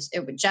where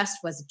it just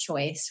was a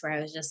choice where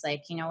I was just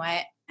like, you know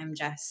what? I'm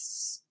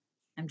just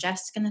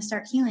going to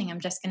start healing.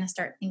 I'm just going to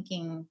start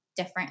thinking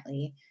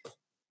differently.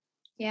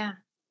 Yeah.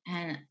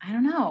 And I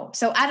don't know.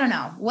 So I don't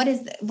know. What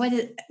is,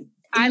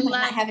 I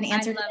might have an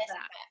answer to this.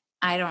 That.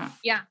 I don't.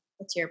 Yeah.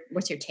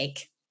 What's your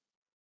take?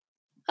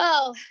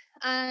 Oh,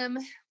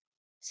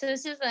 so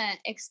this is an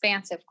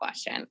expansive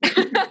question.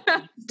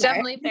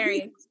 Definitely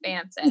very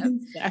expansive.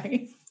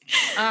 Sorry.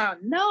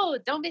 No,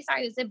 don't be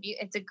sorry.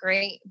 It's a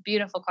great,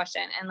 beautiful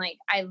question. And like,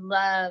 I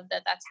love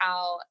that that's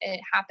how it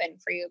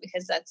happened for you,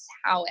 because that's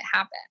how it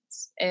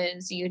happens,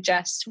 is you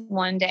just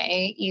one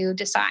day you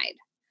decide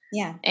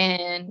Yeah.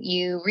 And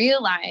you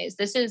realize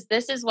this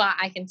is what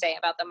I can say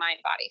about the mind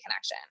body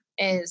connection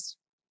is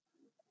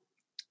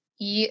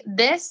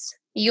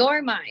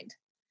your mind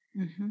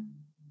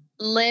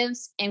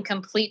lives in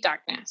complete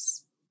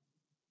darkness.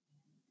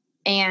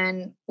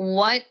 And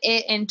what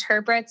it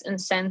interprets and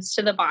sends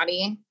to the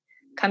body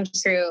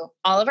comes through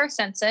all of our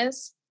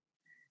senses,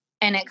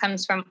 and it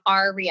comes from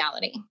our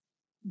reality,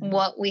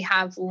 what we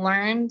have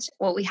learned,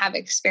 what we have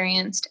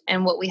experienced,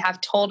 and what we have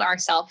told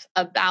ourselves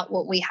about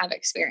what we have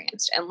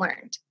experienced and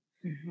learned.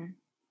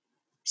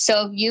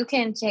 So you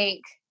can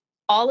take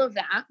all of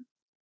that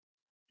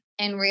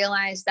and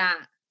realize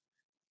that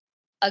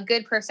a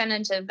good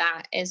percentage of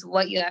that is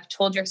what you have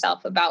told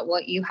yourself about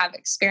what you have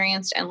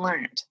experienced and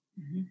learned.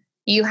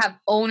 You have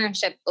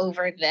ownership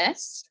over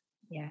this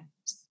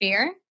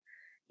sphere.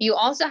 You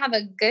also have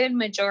a good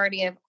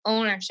majority of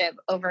ownership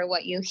over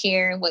what you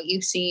hear, what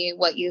you see,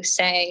 what you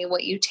say,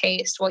 what you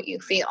taste, what you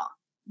feel.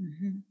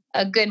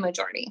 A good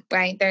majority,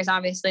 right? There's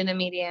obviously the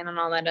median and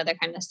all that other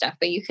kind of stuff,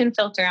 but you can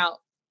filter out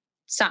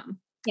some,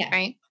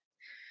 right?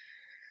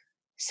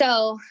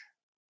 So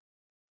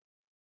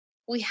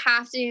we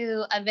have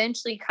to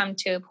eventually come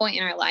to a point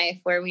in our life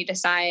where we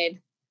decide,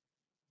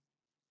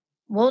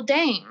 well,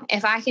 dang,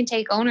 if I can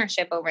take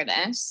ownership over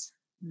this,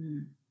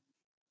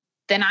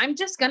 then I'm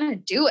just going to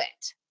do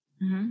it,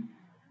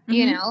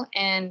 you know,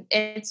 and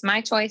it's my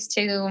choice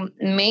to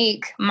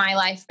make my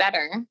life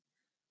better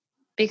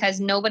because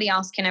nobody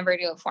else can ever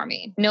do it for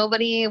me.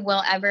 Nobody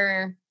will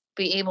ever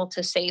be able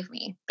to save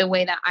me the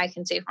way that I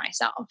can save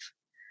myself.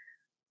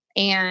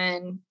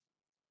 And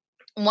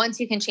once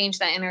you can change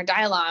that inner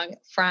dialogue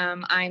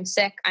from I'm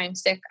sick, I'm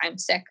sick, I'm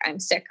sick, I'm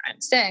sick, I'm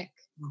sick,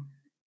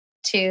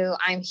 to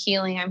I'm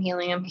healing, I'm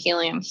healing, I'm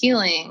healing, I'm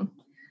healing,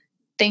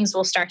 things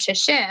will start to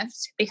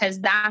shift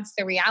because that's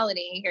the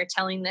reality. You're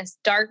telling this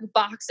dark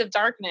box of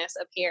darkness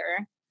up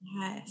here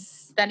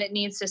that it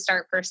needs to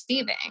start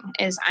perceiving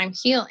is I'm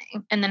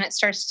healing. And then it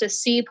starts to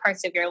see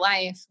parts of your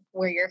life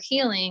where you're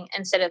healing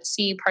instead of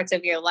see parts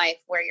of your life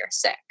where you're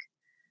sick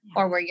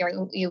or where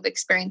you've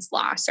experienced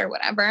loss or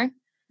whatever.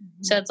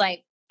 So it's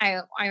like,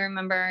 I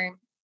remember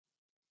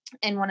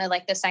in one of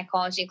like the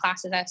psychology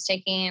classes I was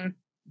taking,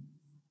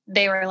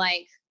 they were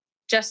like,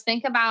 just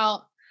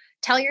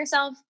tell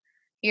yourself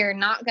you're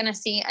not going to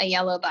see a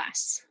yellow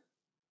bus,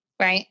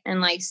 right? And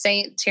like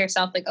say it to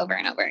yourself like over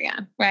and over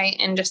again, right?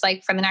 And just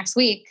like for the next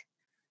week,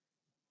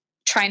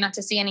 try not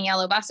to see any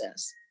yellow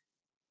buses,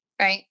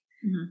 right?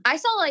 I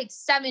saw like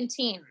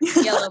 17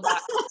 yellow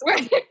buses,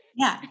 right?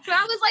 Yeah. So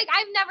I was like,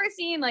 I've never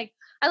seen like,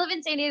 I live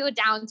in San Diego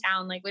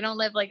downtown. Like we don't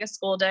live like a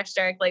school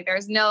district. Like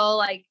there's no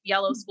like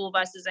yellow school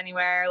buses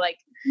anywhere. Like,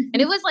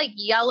 and it was like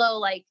yellow,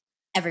 like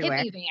everywhere.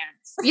 Hippie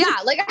vans. Yeah.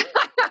 Like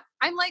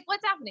I'm like,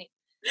 what's happening?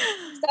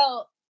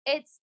 So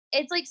it's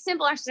like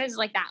simple exercises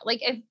like that. Like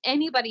if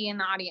anybody in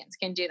the audience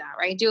can do that,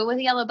 right? Do it with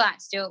a yellow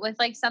bus, do it with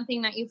like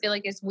something that you feel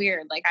like is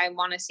weird. Like I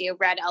want to see a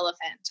red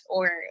elephant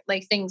or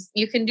like things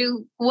you can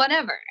do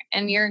whatever.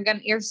 And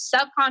you're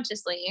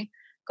subconsciously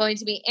going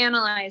to be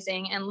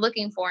analyzing and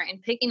looking for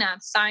and picking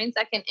up signs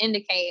that can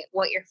indicate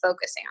what you're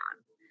focusing on.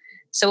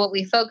 So what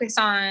we focus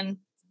on,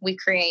 we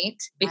create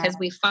because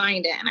we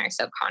find it in our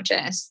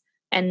subconscious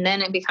and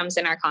then it becomes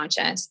in our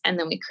conscious and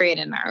then we create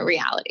it in our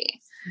reality.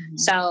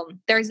 So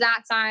there's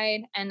that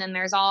side. And then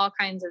there's all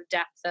kinds of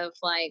depth of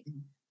like,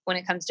 when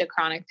it comes to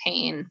chronic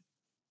pain,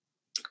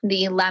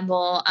 the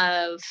level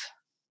of,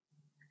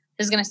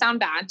 this is going to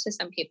sound bad to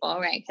some people,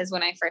 right? Because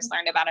when I first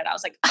learned about it, I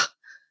was like, oh,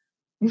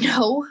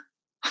 no.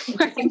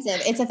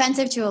 It's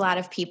offensive to a lot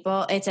of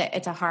people. It's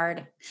a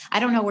hard, I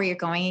don't know where you're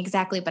going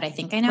exactly, but I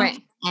think I know.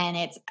 Right.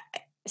 And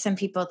some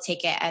people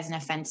take it as an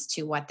offense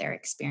to what they're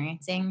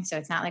experiencing. So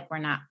it's not like we're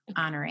not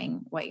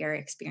honoring what you're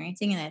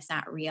experiencing and it's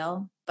not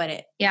real, but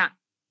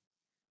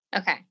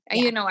okay. Yeah.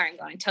 You know where I'm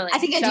going. Totally. I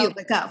think I do,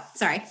 but go.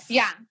 Sorry.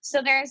 Yeah.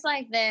 So there's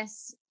like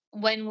this,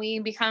 when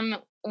we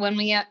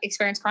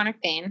experience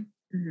chronic pain,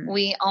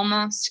 we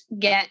almost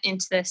get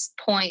into this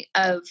point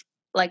of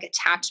like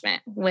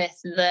attachment with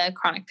the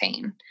chronic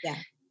pain. Yeah.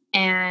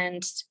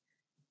 And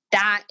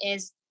that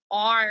is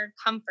our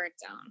comfort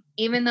zone,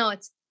 even though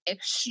it's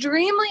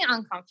extremely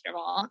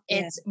uncomfortable.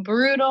 Yeah. It's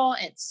brutal.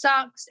 It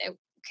sucks. It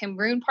can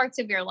ruin parts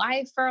of your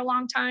life for a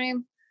long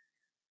time.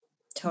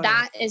 Totally.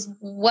 That is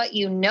what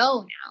you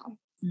know now.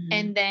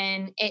 And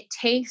then it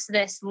takes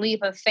this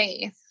leap of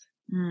faith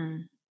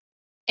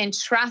and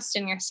trust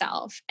in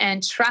yourself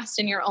and trust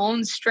in your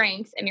own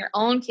strength and your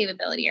own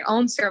capability, your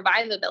own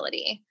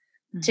survivability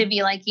to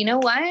be like, you know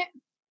what?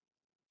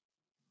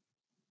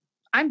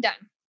 I'm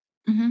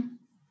done.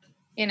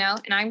 You know,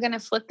 and I'm going to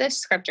flip this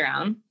script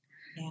around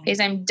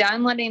because I'm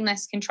done letting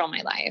this control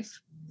my life.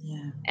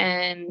 Yeah.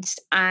 And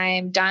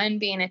I'm done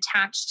being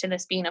attached to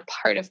this being a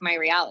part of my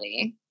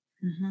reality.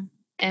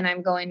 And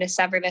I'm going to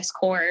sever this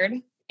cord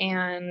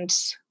and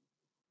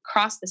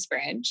cross this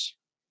bridge.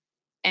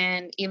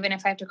 And even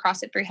if I have to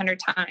cross it 300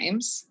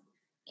 times,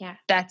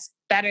 that's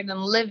better than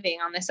living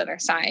on this other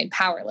side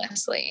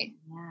powerlessly.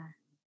 Yeah.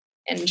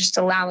 And just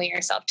allowing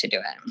yourself to do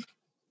it.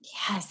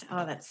 Yes.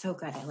 Oh, that's so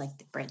good. I like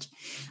the bridge.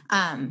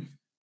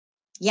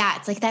 yeah,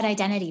 it's like that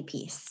identity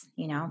piece,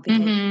 because,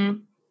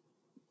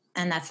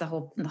 and that's the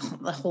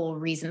whole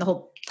reason, the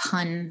whole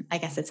pun, I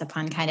guess it's a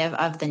pun kind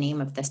of the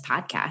name of this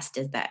podcast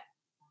is that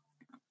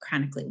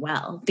chronically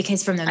well,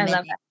 because from the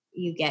minute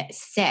you get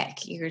sick,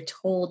 you're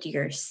told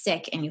you're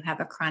sick and you have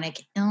a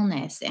chronic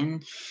illness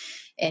and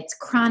it's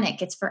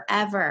chronic, it's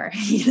forever,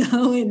 and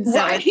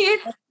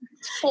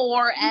so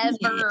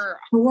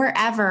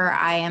forever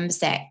I am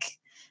sick.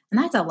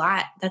 And that's a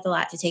lot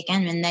to take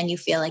in. And then you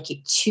feel like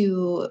you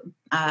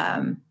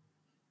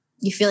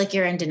feel like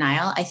you're in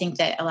denial. I think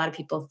that a lot of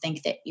people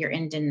think that you're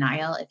in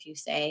denial if you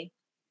say,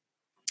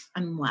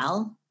 I'm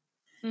well.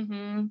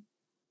 Mm-hmm.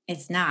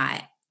 It's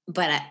not.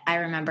 But I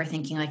remember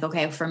thinking like,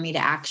 okay, for me to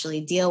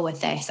actually deal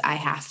with this, I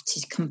have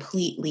to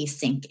completely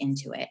sink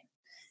into it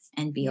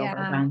and be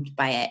overwhelmed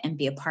by it and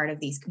be a part of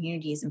these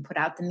communities and put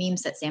out the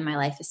memes that say my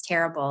life is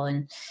terrible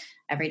and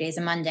every day's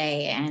a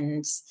Monday.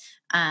 And,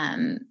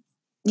 and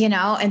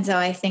so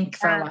I think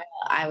for a while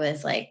I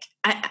was like,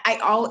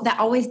 that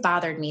always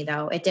bothered me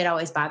though. It did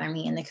always bother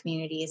me in the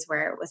communities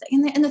where it was,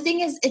 and the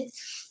thing is,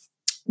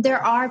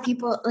 there are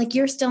people like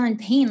you're still in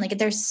pain. Like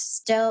there's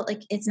still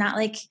like, it's not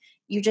like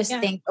you just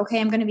think,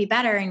 okay, I'm going to be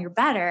better and you're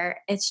better.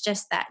 It's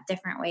just that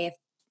different way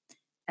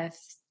of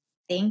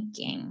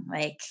thinking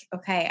like,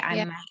 okay,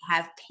 I might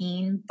have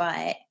pain,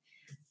 but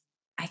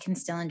I can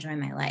still enjoy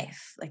my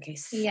life. Like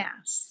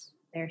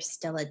there's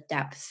still a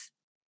depth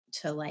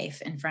to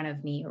life in front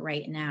of me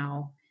right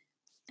now.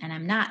 And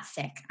I'm not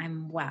sick.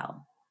 I'm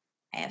well.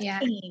 I have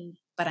pain,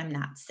 but I'm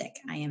not sick.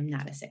 I am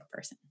not a sick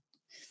person.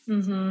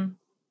 Mm-hmm.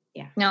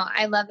 Yeah. No,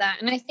 I love that.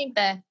 And I think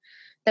the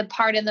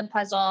part of the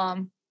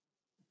puzzle,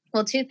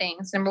 well, two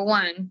things. Number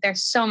one,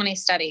 there's so many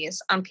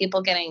studies on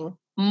people getting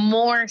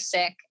more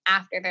sick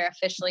after they're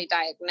officially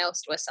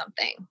diagnosed with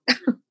something.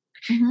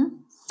 Mm-hmm.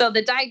 So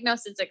the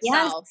diagnosis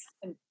itself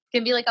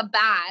can be like a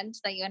badge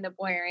that you end up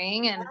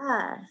wearing and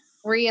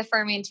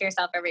reaffirming to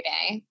yourself every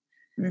day.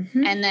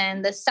 Mm-hmm. And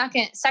then the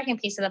second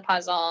piece of the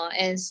puzzle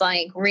is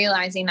like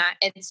realizing that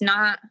it's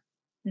not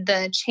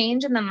the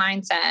change in the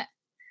mindset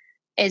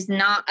is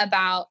not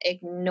about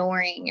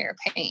ignoring your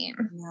pain,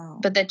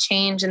 but the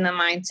change in the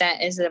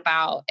mindset is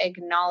about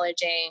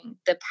acknowledging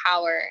the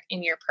power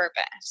in your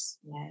purpose.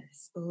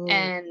 Yes.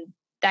 And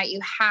that you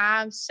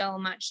have so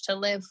much to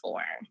live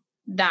for,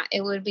 that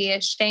it would be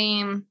a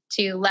shame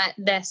to let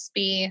this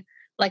be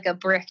like a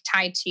brick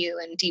tied to you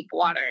in deep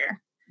water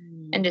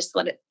and just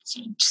let it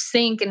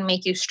sink and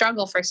make you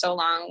struggle for so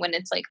long when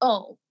it's like,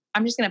 oh,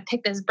 I'm just going to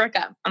pick this brick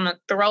up. I'm going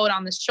to throw it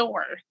on the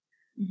shore.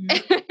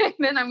 Mm-hmm. And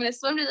then I'm going to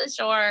swim to the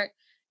shore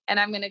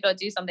and I'm going to go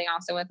do something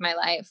awesome with my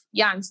life.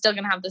 Yeah, I'm still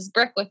going to have this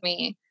brick with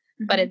me,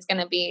 but it's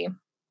going to be, I'm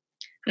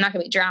not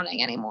going to be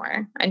drowning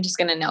anymore. I'm just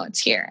going to know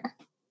it's here.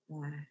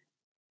 Yeah.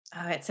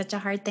 Oh, it's such a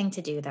hard thing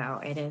to do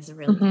though. It is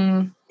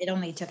really, it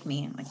only took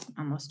me like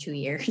almost 2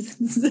 years.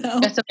 So.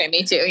 That's okay.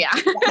 Me too. Yeah.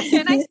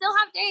 And I still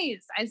have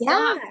days. I still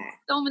have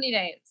so many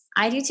days.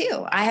 I do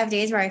too. I have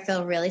days where I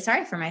feel really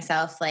sorry for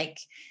myself. Like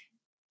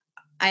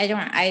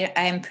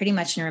I'm pretty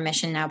much in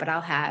remission now, but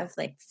I'll have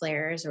like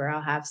flares or I'll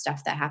have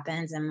stuff that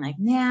happens. And I'm like,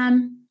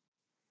 man,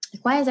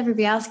 like why does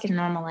everybody else get a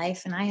normal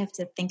life? And I have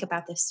to think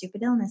about this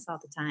stupid illness all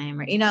the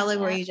time, or, like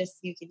where you get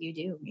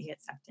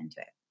sucked into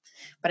it.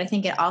 But I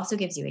think it also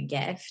gives you a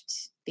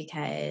gift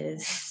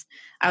because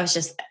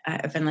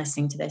I've been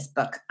listening to this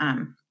book,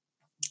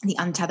 The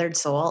Untethered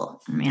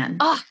Soul, man.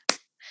 Oh,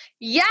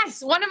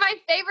 yes. One of my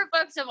favorite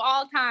books of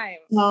all time.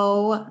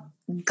 So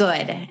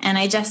good. And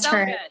I just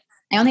heard, good.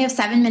 I only have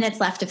 7 minutes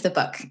left of the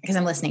book because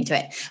I'm listening to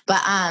it.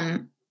 But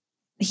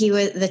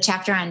the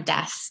chapter on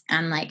death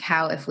and like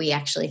how if we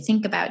actually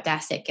think about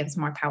death, it gives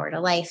more power to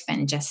life.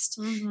 And just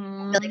I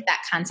feel like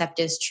that concept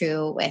is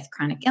true with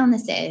chronic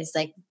illnesses,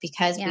 like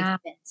because we've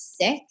been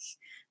sick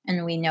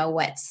and we know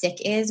what sick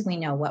is, we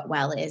know what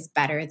well is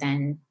better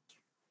than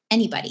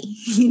anybody,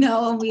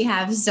 we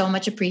have so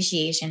much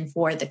appreciation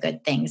for the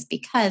good things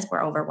because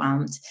we're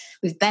overwhelmed.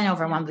 We've been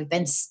overwhelmed. We've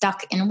been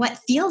stuck in what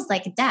feels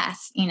like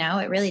death.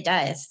 It really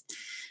does.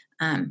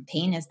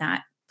 Pain is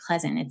not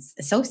pleasant. It's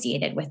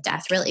associated with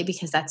death really,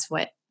 because that's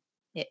what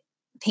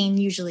pain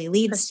usually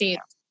leads to.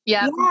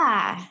 Yeah.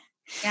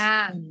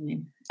 Yeah.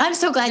 I'm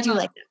so glad you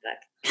like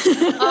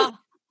that book.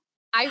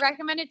 I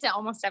recommend it to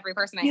almost every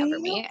person I ever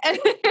meet.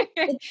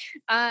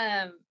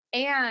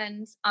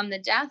 And on the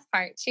death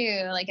part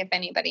too, like if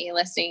anybody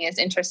listening is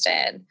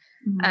interested,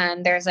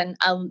 there's a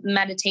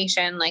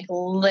meditation, like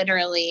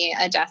literally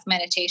a death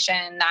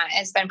meditation that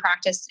has been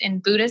practiced in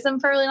Buddhism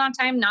for a really long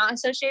time, not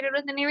associated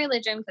with any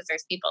religion, because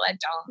there's people that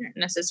don't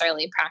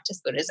necessarily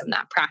practice Buddhism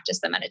that practice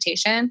the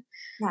meditation.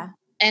 Yeah.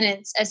 And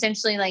it's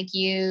essentially like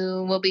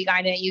you get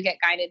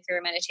guided through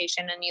a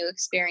meditation and you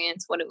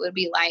experience what it would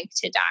be like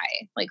to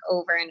die, like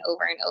over and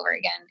over and over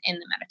again in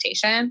the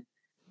meditation.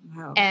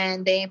 Wow.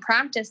 And they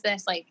practice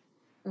this like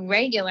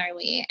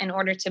regularly in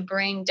order to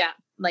bring death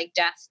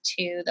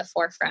to the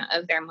forefront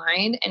of their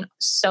mind, and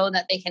so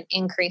that they can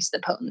increase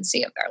the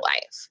potency of their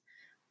life.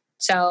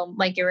 So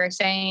like you were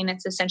saying,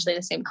 it's essentially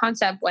the same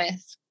concept with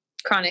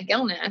chronic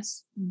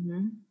illness,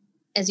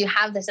 is you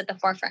have this at the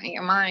forefront of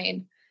your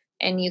mind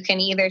And you can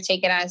either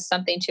take it as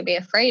something to be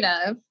afraid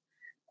of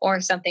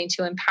or something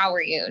to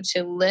empower you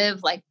to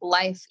live like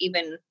life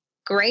even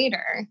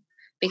greater,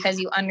 because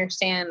you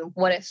understand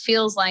what it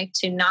feels like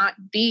to not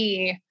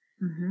be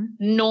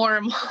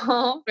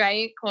normal,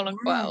 right? Quote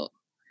unquote.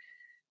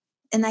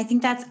 And I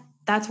think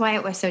that's why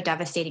it was so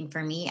devastating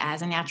for me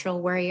as a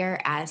natural warrior,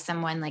 as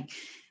someone like,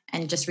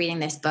 and just reading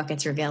this book,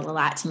 it's revealed a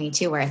lot to me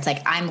too, where it's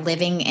like, I'm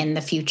living in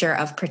the future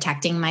of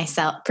protecting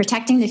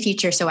the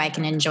future so I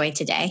can enjoy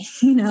today,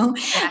 you know?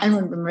 Yeah. And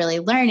what I'm really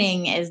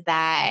learning is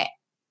that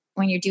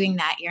when you're doing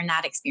that, you're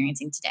not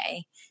experiencing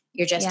today.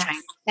 You're just trying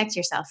to protect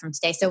yourself from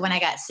today. So when I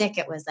got sick,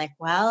 it was like,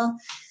 well,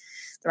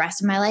 the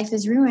rest of my life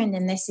is ruined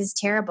and this is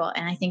terrible.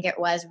 And I think it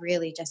was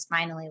really just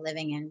finally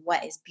living in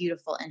what is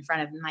beautiful in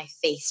front of my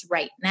face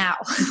right now.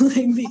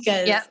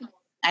 Because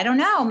I don't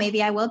know,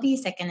 maybe I will be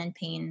sick and in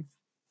pain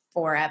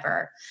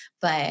forever,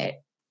 but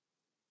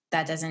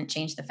that doesn't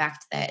change the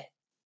fact that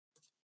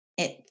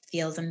it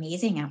feels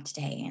amazing out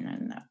today.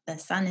 And the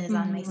sun is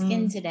on my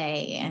skin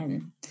today.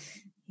 And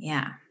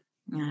I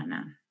don't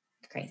know.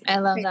 Crazy. I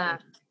love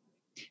that.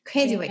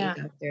 Crazy what you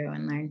go through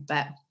and learn.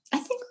 But I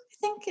think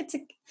it's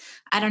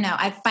I don't know.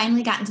 I've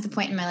finally gotten to the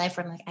point in my life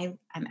where I'm like,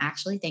 I'm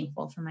actually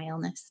thankful for my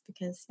illness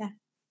because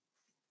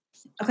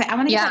Okay. I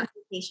want to get an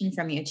invitation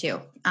from you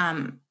too.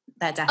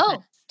 That definitely.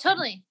 Oh,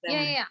 totally.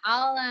 Yeah.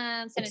 I'll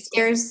send it.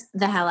 Scares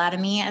the hell out of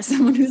me as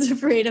someone who's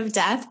afraid of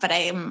death, but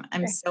I'm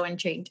so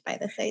intrigued by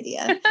this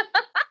idea.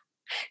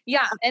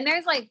 Yeah. And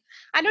there's like,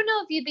 I don't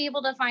know if you'd be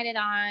able to find it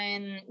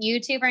on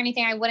YouTube or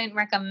anything. I wouldn't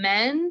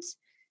recommend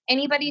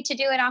anybody to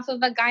do it off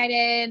of a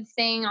guided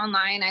thing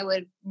online. I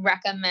would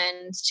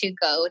recommend to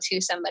go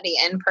to somebody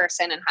in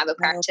person and have a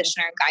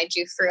practitioner guide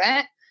you through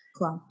it.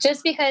 Cool.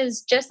 Just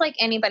because, just like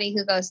anybody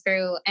who goes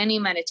through any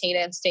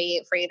meditative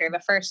state for either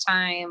the first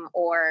time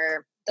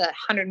or the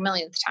 100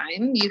 millionth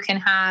time, you can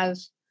have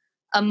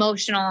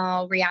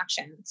emotional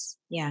reactions.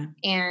 Yeah.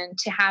 And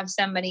to have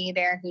somebody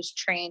there who's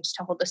trained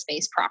to hold the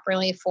space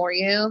properly for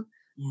you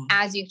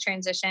as you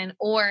transition,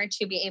 or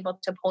to be able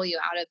to pull you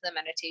out of the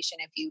meditation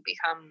if you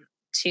become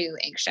too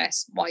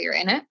anxious while you're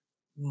in it.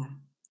 Yeah.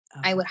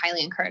 Okay. I would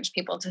highly encourage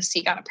people to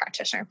seek out a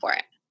practitioner for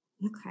it.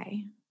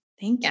 Okay.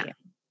 Thank you.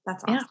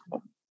 That's awesome. Yeah.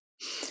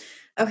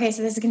 Okay.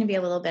 So this is going to be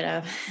a little bit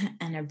of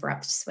an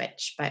abrupt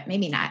switch, but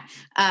maybe not.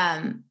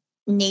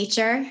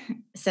 Nature.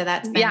 So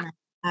that's been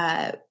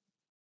a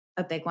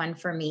big one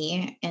for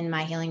me in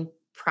my healing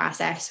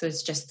process,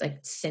 was just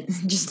like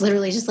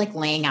literally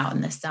laying out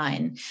in the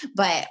sun.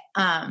 But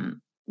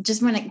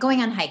just when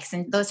going on hikes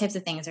and those types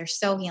of things are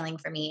so healing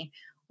for me.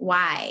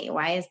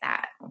 Why is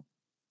that?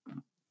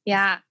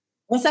 Yeah.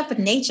 What's up with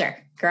nature,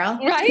 girl?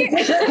 Right?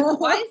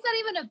 Why is that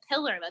even a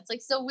pillar? That's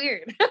like so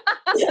weird.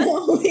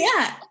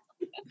 Yeah.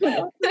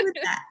 What's with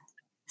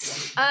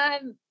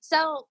that?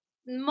 So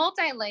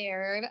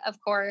multi-layered,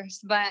 of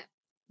course, but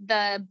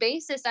the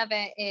basis of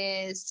it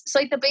is,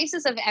 so like the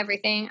basis of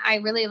everything, I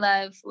really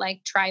love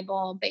like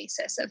tribal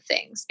basis of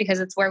things,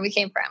 because it's where we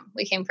came from.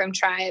 We came from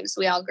tribes.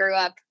 We all grew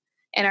up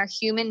in our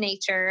human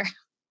nature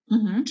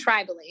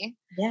tribally.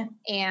 Yeah.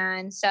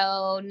 And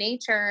so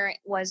nature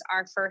was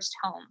our first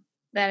home.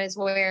 That is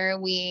where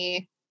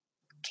we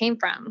came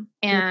from.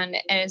 And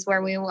it is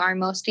where we are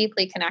most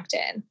deeply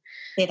connected.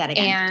 Say that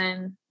again.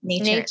 And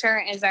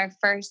nature is our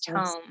first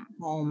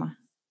home.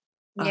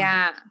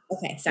 Yeah.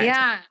 Okay. Sorry.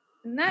 Yeah.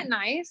 Isn't that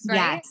nice? Right?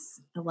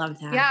 Yes. I love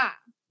that. Yeah.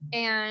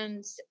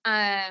 And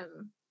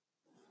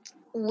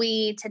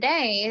we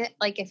today,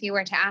 like if you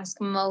were to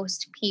ask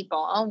most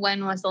people,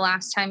 when was the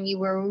last time you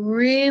were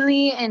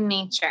really in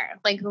nature?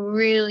 Like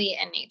really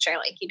in nature.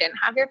 Like you didn't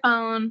have your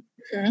phone.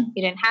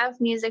 You didn't have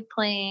music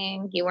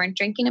playing. You weren't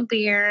drinking a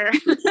beer.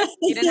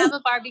 You didn't have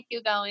a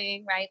barbecue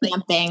going, right? Like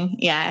camping.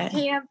 Yeah.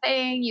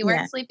 Camping. You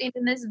weren't sleeping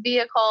in this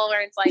vehicle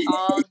where it's like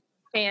all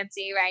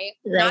fancy, right?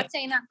 Not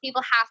saying that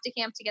people have to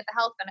camp to get the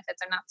health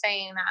benefits. I'm not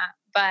saying that.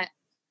 But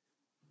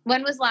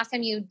when was the last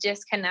time you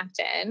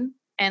disconnected?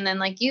 And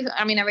then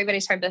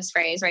everybody's heard this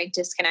phrase, right?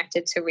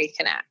 Disconnected to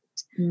reconnect.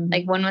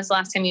 Like when was the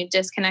last time you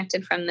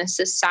disconnected from the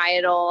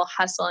societal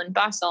hustle and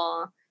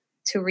bustle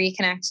to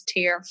reconnect to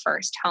your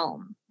first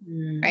home,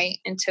 right?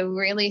 And to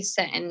really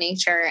sit in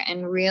nature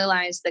and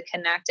realize the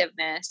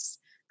connectiveness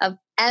of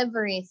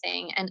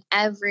everything and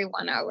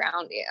everyone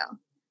around you.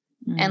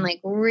 And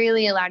like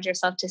really allowed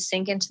yourself to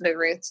sink into the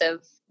roots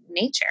of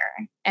nature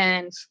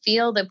and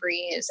feel the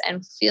breeze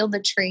and feel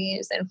the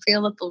trees and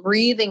feel the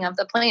breathing of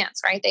the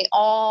plants, right? They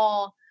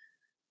all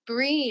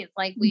breathe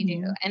like we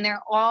do. And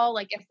they're all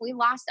like, if we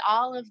lost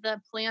all of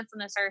the plants on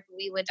this earth,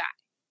 we would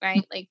die,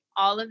 right? Like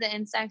all of the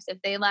insects,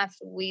 if they left,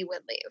 we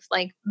would leave.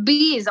 Like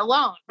bees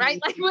alone, right?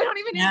 Like we don't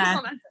even need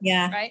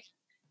people, right?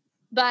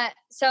 But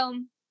so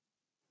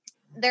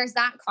there's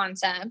that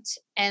concept,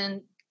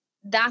 and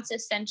that's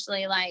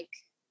essentially like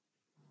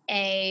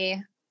a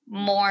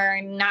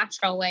more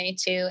natural way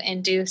to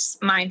induce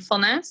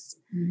mindfulness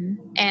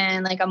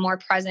and like a more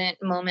present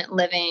moment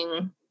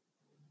living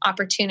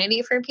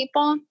opportunity for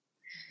people,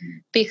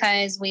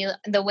 because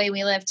the way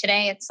we live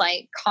today, it's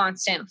like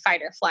constant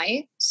fight or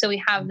flight. So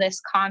we have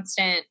this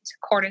constant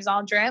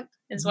cortisol drip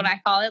is what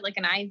I call it, like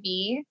an IV.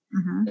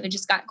 We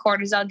just got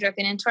cortisol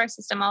dripping into our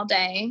system all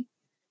day.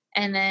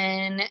 And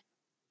then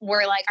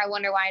we're like, I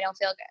wonder why I don't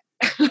feel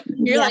good.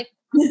 You're like,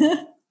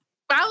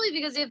 probably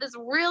because you have this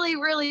really,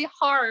 really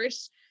harsh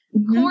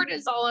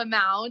cortisol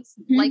amount,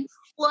 like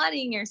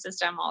flooding your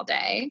system all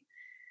day.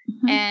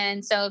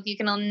 And so if you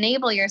can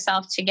enable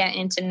yourself to get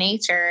into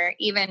nature,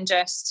 even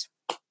just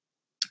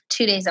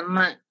 2 days a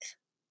month,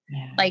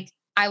 like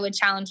I would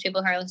challenge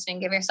people who are listening,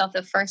 give yourself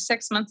the first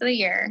 6 months of the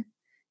year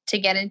to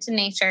get into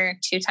nature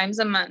 2 times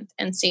a month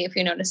and see if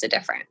you notice a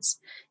difference.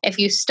 If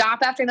you stop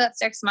after that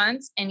 6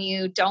 months and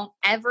you don't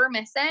ever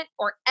miss it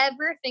or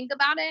ever think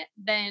about it,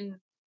 then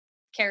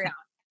carry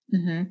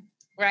on.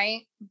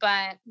 Right.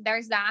 But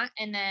there's that.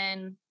 And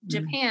then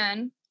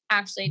Japan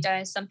actually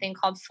does something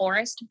called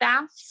forest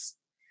baths.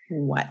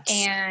 What?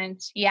 And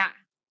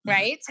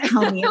right.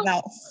 Tell me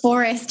about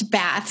forest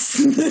baths.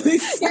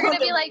 You're going to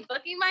be like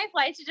booking my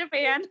flight to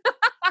Japan.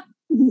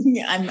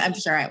 I'm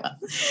sure I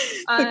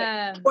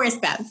will.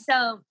 Forest baths.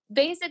 So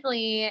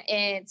basically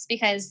it's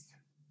because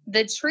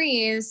the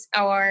trees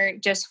or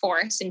just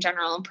forests in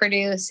general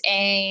produce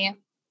an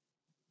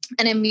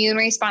immune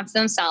response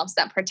themselves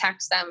that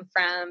protects them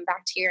from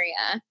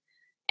bacteria.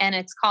 And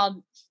it's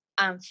called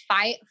I'm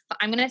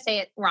going to say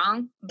it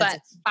wrong, but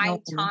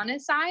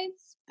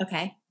phytonicides.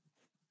 Okay.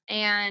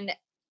 And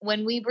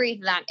when we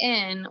breathe that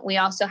in, we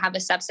also have a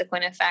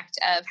subsequent effect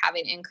of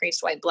having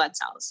increased white blood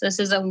cells. This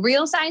is a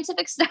real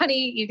scientific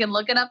study. You can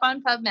look it up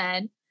on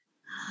PubMed,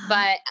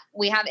 but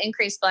we have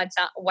increased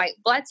white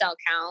blood cell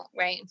count,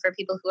 right? And for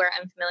people who are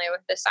unfamiliar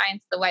with the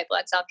science, the white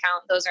blood cell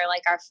count, those are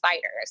like our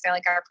fighters. They're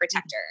like our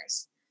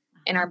protectors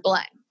in our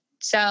blood.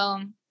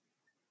 So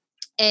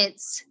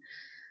it's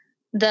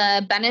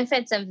the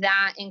benefits of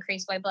that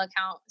increased white blood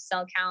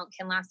cell count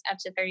can last up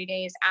to 30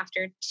 days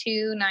after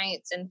 2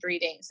 nights and 3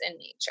 days in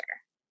nature.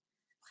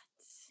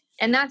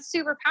 And that's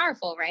super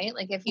powerful, right?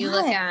 Like if you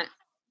look at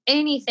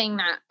anything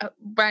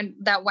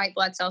that white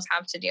blood cells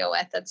have to deal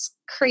with, that's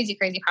crazy,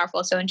 crazy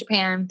powerful. So in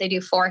Japan, they do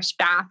forest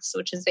baths,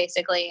 which is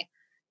basically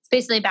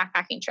a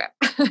backpacking trip,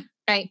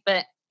 right?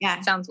 But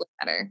it sounds way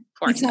better.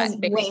 It sounds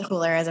way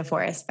cooler as a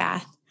forest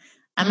bath.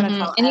 I'm going to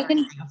call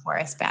everything a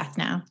forest bath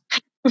now.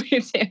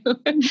 Me too.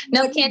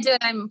 No, can't do it.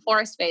 I'm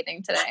forest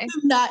bathing today.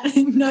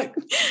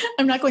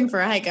 I'm not going for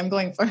a hike. I'm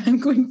going for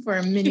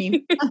a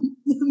mini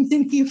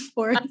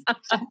forest.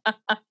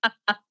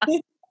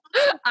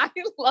 I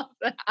love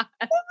that.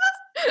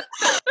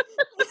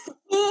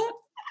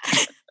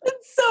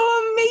 It's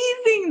so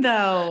amazing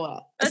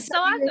though. That's so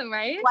awesome,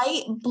 right?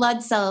 White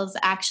blood cells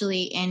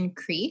actually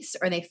increase,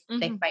 or they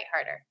fight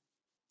harder.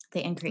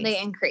 They increase.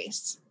 They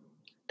increase.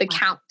 The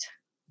count.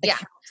 The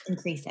count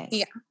increases.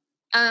 Yeah.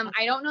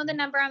 I don't know the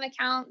number on the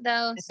count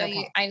though, so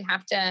I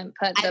have to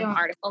put the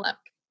article up.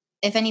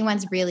 If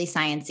anyone's really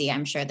sciencey,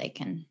 I'm sure they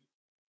can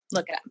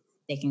look it up.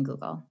 They can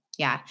Google.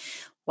 Yeah.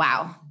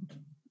 Wow.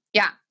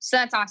 Yeah. So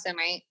that's awesome,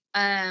 right?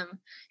 And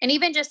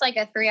even just like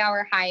a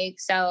 3-hour hike,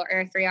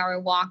 or a 3-hour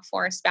walk,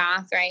 forest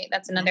bath, right?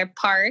 That's another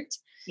part.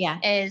 Yeah.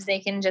 Is they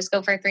can just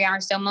go for 3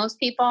 hours. So most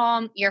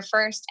people, your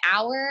first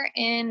hour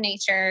in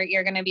nature,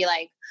 you're going to be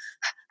like,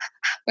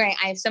 right,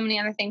 I have so many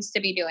other things to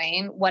be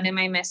doing. What am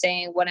I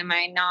missing? What am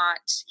I not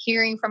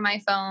hearing from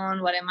my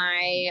phone? What am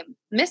I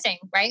missing?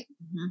 Right?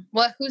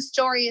 Whose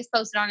story is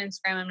posted on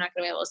Instagram? I'm not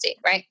going to be able to see,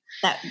 right?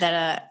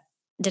 That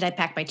did I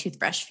pack my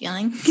toothbrush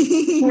feeling?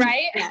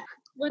 Right? Yeah.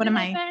 What am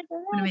I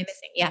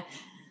missing? Yeah.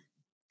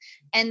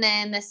 And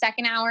then the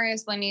second hour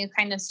is when you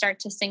kind of start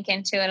to sink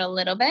into it a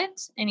little bit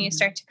and you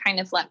start to kind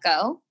of let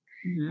go.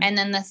 And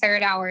then the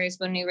third hour is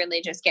when you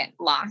really just get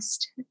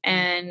lost,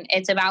 and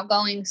it's about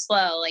going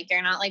slow. Like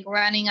you're not like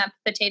running up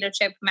potato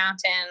chip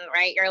mountain,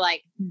 right? You're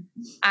like,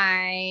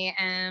 I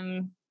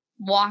am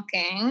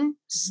walking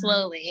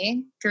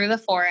slowly through the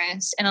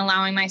forest and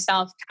allowing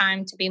myself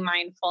time to be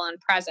mindful and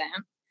present.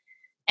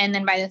 And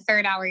then by the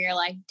third hour, you're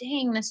like,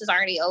 dang, this is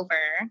already over.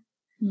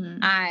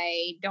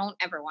 I don't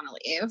ever want to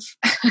leave.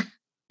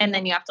 And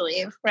then you have to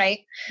leave, right?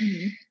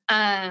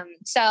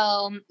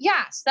 So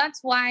that's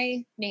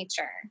why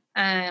nature.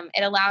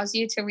 It allows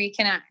you to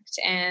reconnect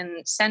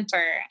and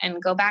center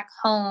and go back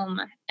home,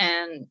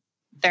 and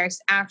there's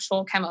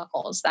actual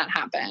chemicals that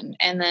happen.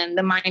 And then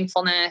the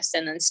mindfulness,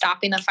 and then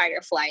stopping the fight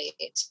or flight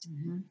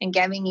and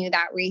giving you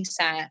that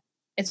reset.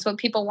 It's what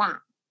people want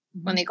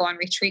when they go on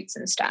retreats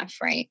and stuff,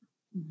 right?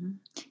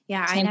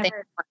 Yeah, I've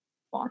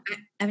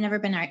never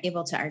been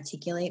able to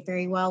articulate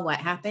very well what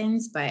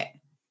happens, but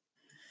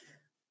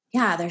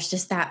yeah, there's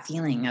just that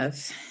feeling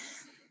of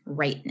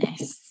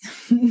rightness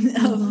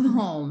of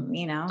home,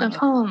 Of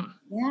home.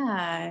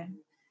 Yeah.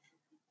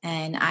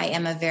 And I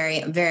am a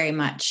very, very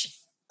much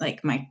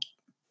like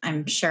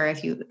I'm sure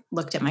if you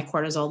looked at my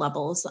cortisol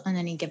levels on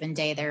any given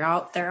day, they're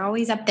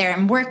always up there.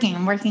 I'm working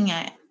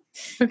at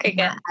having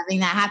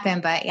that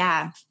happen. But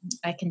yeah,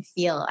 I can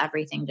feel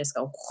everything just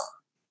go.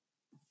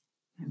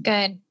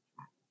 Good.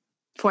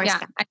 Force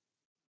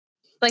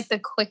like the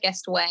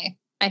quickest way,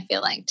 I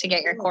feel like, to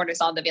get your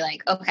cortisol to be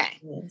like, okay.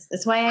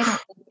 That's why I don't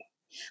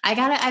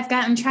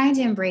I'm trying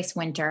to embrace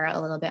winter a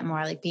little bit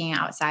more, like being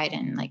outside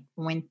and like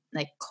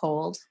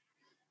cold.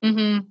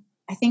 Mm-hmm.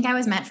 I think I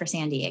was meant for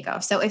San Diego.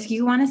 So if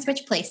you want to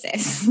switch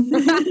places.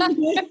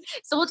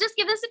 So we'll just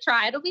give this a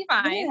try. It'll be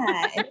fine.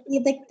 Yeah. It'd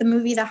be like the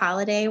movie The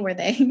Holiday where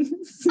they.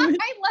 I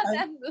love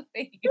that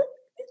movie.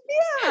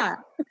 Yeah.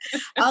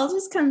 I'll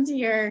just come to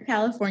your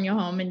California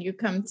home and you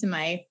come to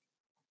my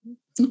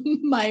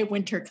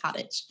winter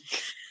cottage.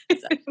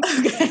 So,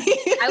 okay.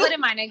 I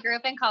wouldn't mind. I grew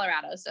up in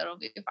Colorado, so it'll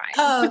be fine.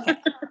 Oh, okay.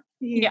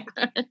 Yeah.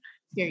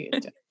 You're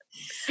used to it.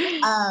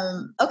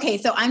 Okay,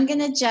 so I'm going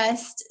to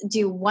just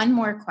do one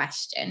more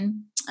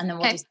question and then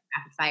we'll do some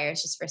rapid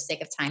fires just for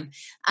sake of time.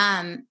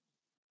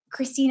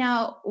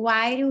 Christina,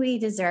 why do we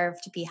deserve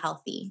to be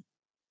healthy?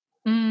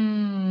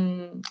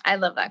 I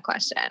love that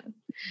question.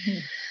 Mm-hmm.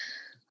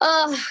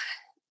 Oh,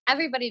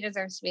 everybody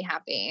deserves to be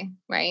happy,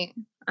 right?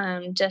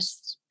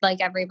 Just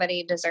like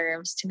everybody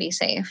deserves to be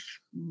safe,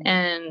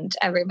 and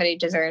everybody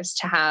deserves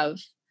to have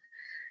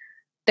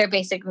their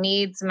basic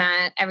needs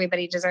met.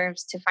 Everybody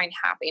deserves to find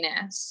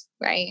happiness,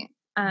 right?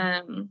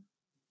 I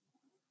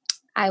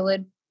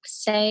would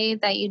say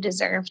that you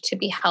deserve to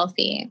be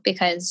healthy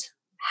because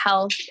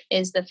health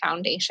is the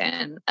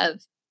foundation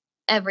of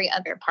every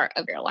other part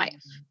of your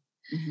life.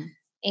 Mm-hmm.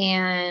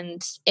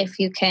 And if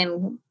you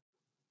can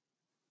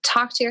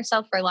talk to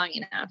yourself for long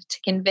enough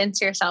to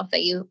convince yourself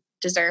that you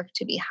deserve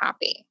to be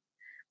happy,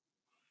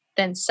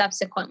 then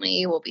subsequently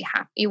you will be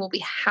happy. You will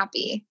be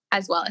happy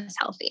as well as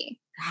healthy.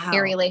 Wow.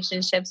 Your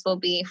relationships will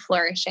be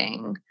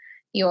flourishing.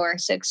 Your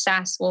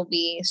success will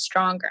be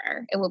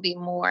stronger. It will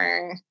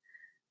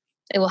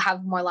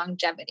have more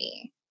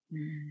longevity.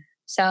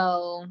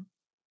 So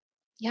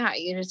yeah,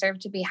 you deserve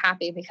to be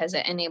happy because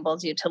it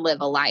enables you to live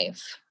a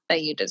life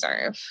that you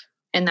deserve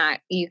and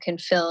that you can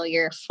fill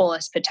your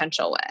fullest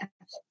potential with.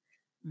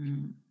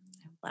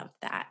 I love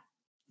that.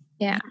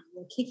 Yeah.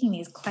 You're kicking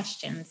these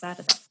questions out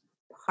of the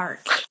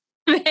park.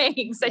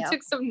 Thanks. Yep. I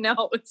took some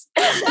notes.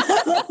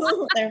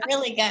 They're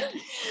really good.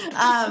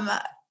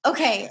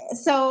 Okay.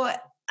 So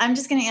I'm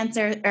just going to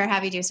answer or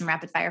have you do some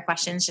rapid fire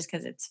questions just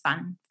because it's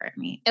fun for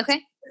me.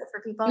 Okay. For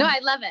people. No, I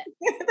love it.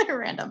 They're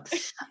random.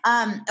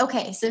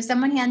 Okay. So if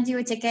someone hands you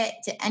a ticket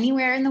to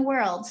anywhere in the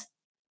world,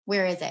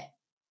 where is it?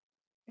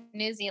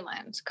 New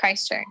Zealand,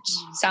 Christchurch,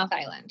 South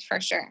Island,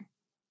 for sure.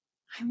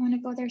 I want to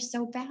go there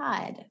so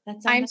bad.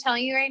 I'm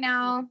telling you right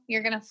now,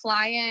 you're going to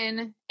fly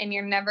in and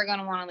you're never going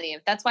to want to leave.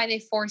 That's why they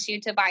force you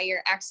to buy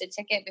your exit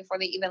ticket before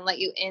they even let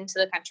you into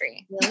the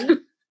country. Really?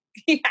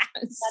 Yes.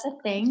 Is that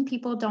a thing?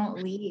 People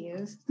don't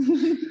leave.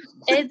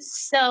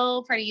 It's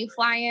so pretty. You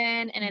fly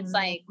in and it's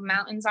like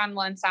mountains on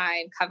one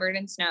side covered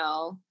in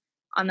snow.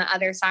 On the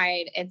other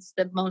side, it's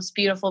the most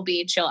beautiful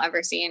beach you'll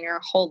ever see in your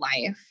whole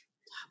life.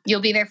 You'll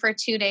be there for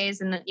 2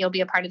 days and then you'll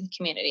be a part of the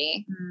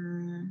community.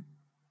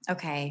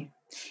 Okay.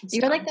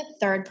 You're like the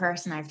third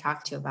person I've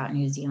talked to about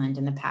New Zealand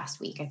in the past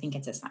week. I think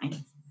it's a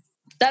sign.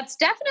 That's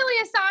definitely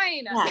a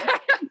sign. Yeah.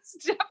 That's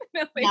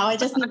definitely. Now I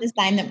just need to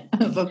sign them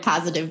of a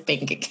positive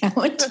bank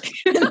account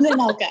and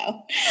then I'll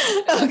go.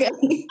 Okay.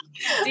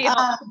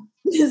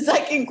 The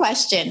second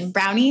question,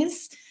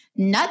 brownies,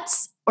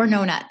 nuts or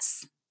no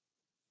nuts?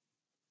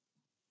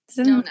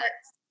 No nuts.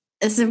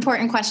 It's an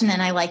important question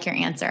and I like your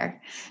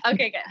answer.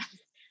 Okay, good.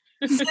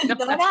 No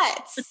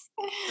nuts.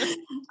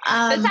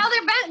 That's how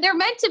they're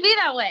meant to be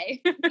that way.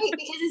 Right, because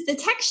it's the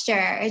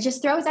texture. It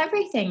just throws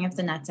everything if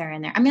the nuts are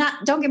in there. I mean,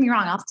 don't get me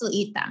wrong. I'll still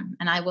eat them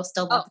and I will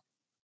still love them.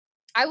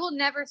 I will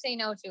never say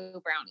no to a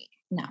brownie.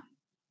 No.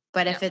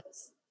 But if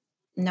it's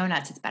no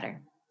nuts, it's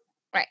better.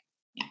 Right.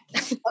 Yeah.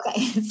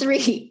 Okay.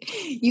 3.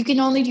 You can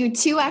only do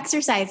 2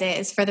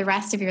 exercises for the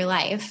rest of your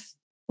life.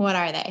 What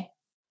are they?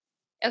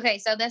 Okay.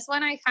 So this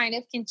one I kind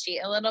of can cheat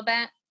a little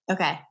bit.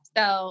 Okay.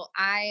 So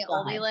I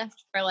only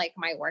lift for like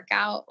my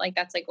workout. Like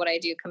that's like what I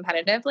do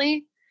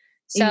competitively.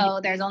 So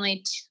there's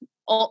only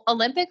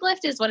Olympic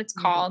lift is what it's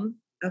called.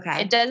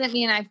 Okay. It doesn't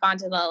mean I've gone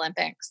to the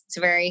Olympics. It's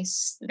very,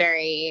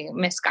 very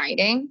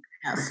misguiding.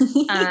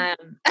 I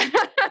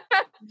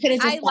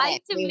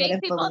like to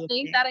make people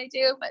think that I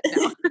do, but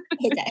no.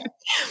 Okay.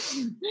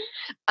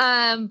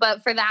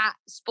 But for that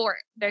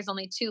sport, there's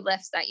only 2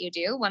 lifts that you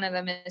do. One of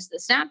them is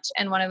the snatch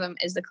and one of them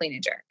is the clean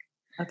and jerk.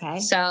 Okay.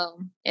 So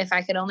if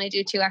I could only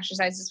do 2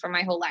 exercises for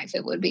my whole life,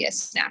 it would be a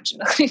snatch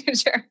and a clean and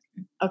jerk.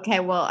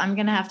 Okay. Well, I'm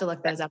going to have to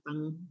look those up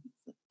on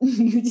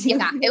YouTube.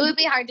 Yeah. It would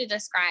be hard to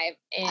describe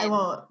in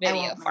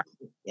video form.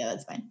 Yeah,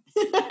 that's fine.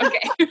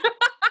 Okay.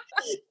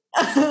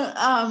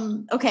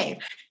 Okay.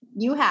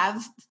 You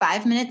have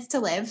 5 minutes to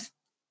live.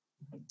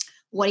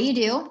 What do you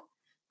do?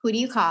 Who do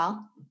you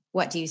call?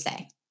 What do you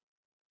say?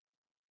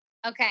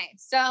 Okay.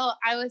 So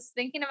I was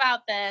thinking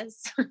about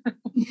this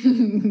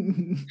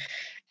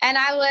and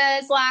I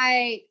was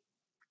like,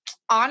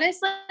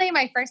 honestly,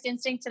 my first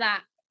instinct to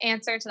that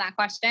answer to that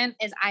question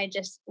is I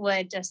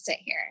would sit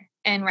here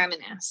and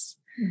reminisce.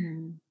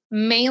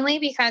 Mainly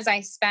because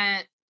I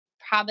spent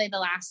probably the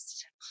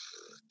last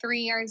 3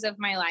 years of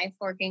my life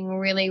working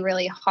really,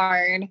 really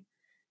hard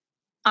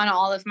on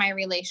all of my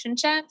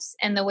relationships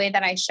and the way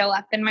that I show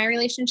up in my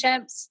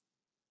relationships.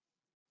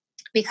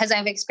 because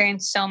I've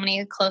experienced so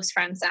many close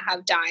friends that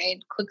have died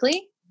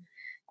quickly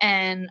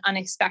and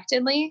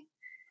unexpectedly.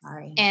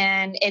 Sorry.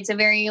 And it's a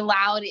very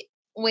loud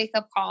wake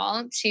up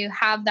call to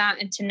have that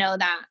and to know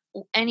that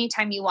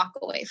anytime you walk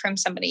away from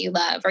somebody you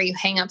love or you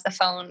hang up the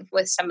phone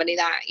with somebody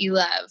that you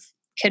love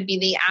could be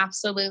the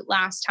absolute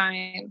last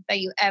time that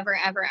you ever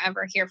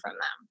hear from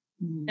them.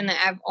 And the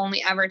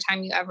only ever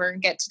time you ever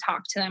get to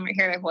talk to them or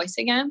hear their voice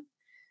again.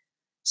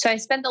 So I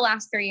spent the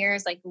last 3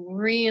 years like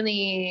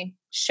really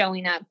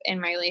showing up in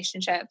my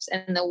relationships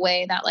in the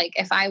way that like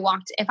if I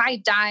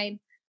died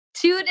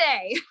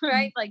today,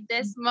 right? Like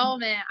this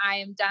moment I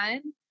am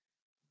done.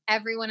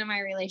 Everyone in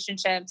my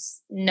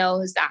relationships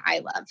knows that I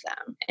love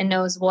them and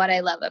knows what I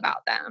love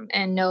about them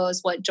and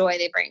knows what joy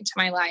they bring to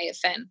my life.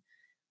 And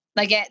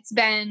like, it's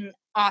been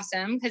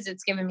awesome because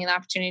it's given me the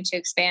opportunity to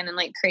expand in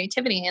like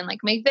creativity and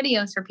like make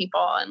videos for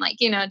people and like,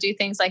 do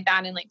things like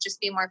that and like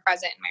just be more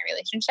present in my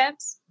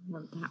relationships.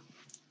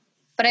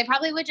 But I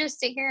probably would just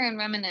sit here and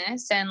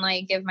reminisce and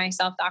like give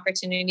myself the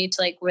opportunity to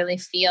like really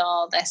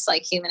feel this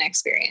like human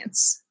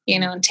experience,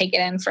 and take it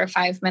in for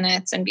 5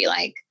 minutes and be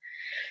like,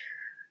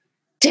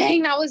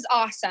 dang, that was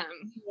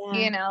awesome.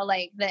 Yeah.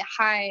 Like the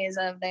highs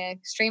of the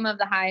extreme of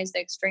the highs,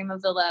 the extreme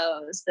of the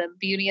lows, the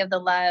beauty of the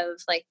love,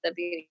 like the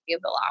beauty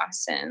of the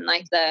loss, and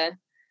like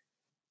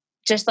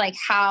just like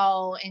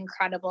how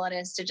incredible it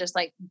is to just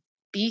like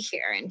be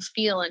here and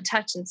feel and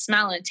touch and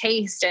smell and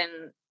taste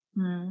and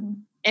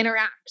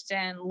interact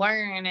and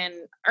learn and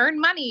earn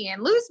money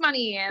and lose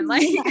money and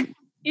like,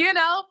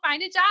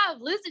 find a job,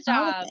 lose a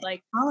job,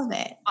 like all of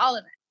it.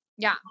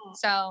 Yeah.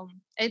 So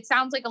it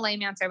sounds like a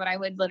lame answer, but I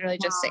would literally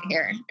just sit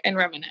here and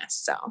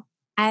reminisce. So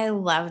I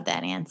love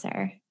that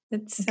answer.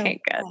 It's so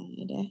okay,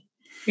 good.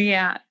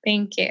 Yeah.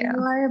 Thank you. You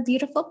are a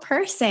beautiful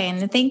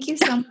person. Thank you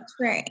so much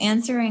for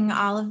answering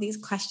all of these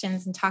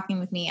questions and talking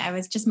with me. I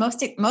was just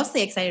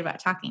mostly excited about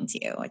talking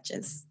to you, which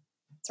is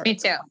me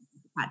too.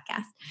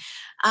 Podcast.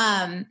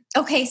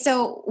 Okay.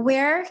 So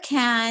where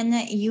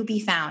can you be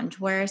found?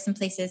 Where are some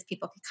places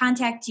people could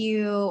contact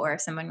you, or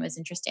if someone was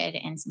interested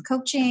in some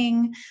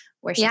coaching?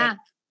 Where should they?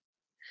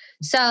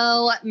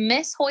 So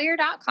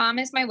MissHoyer.com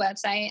is my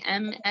website,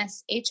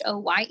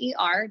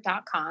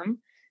 MSHOYER.com.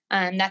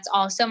 That's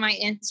also my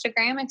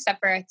Instagram, except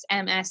for it's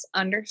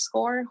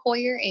MS_Hoyer,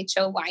 HOYER.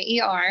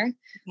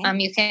 Okay.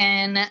 You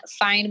can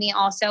find me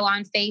also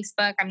on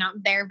Facebook. I'm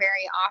not there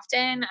very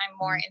often. I'm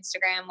more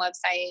Instagram,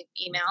 website,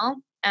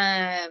 email.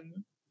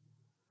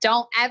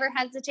 Don't ever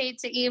hesitate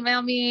to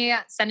email me,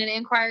 send an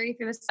inquiry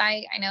through the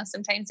site. I know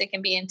sometimes it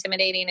can be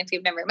intimidating if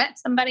you've never met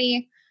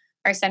somebody,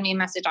 or send me a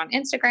message on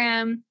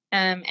Instagram.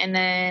 And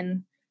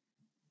then,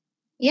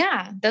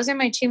 those are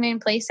my two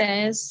main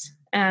places.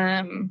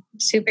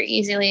 Super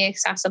easily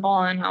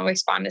accessible, and I'll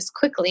respond as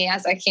quickly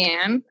as I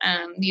can,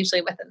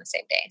 usually within the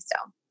same day. So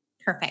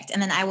perfect.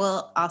 And then I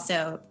will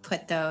also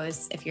put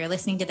those, if you're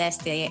listening to this,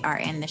 they are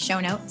in the show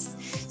notes.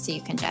 So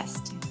you can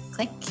just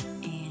click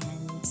and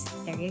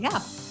there you go.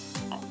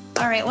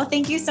 All right. Well,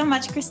 thank you so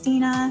much,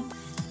 Christina.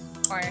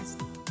 Of course.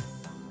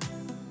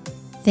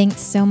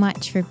 Thanks so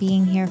much for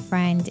being here,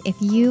 friend. If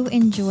you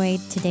enjoyed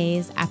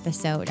today's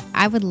episode,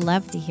 I would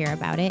love to hear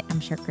about it.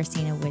 I'm sure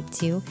Christina would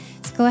too.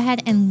 So go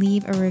ahead and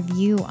leave a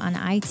review on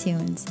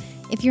iTunes.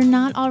 If you're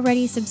not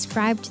already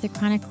subscribed to the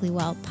Chronically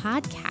Well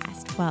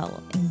podcast,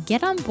 well,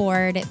 get on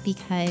board,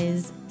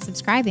 because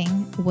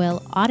subscribing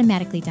will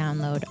automatically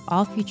download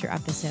all future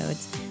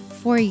episodes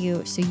for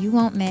you so you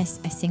won't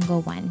miss a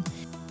single one.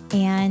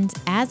 And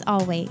as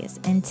always,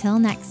 until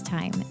next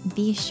time,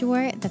 be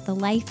sure that the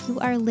life you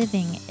are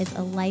living is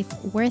a life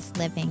worth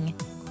living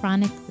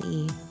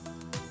chronically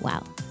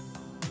well.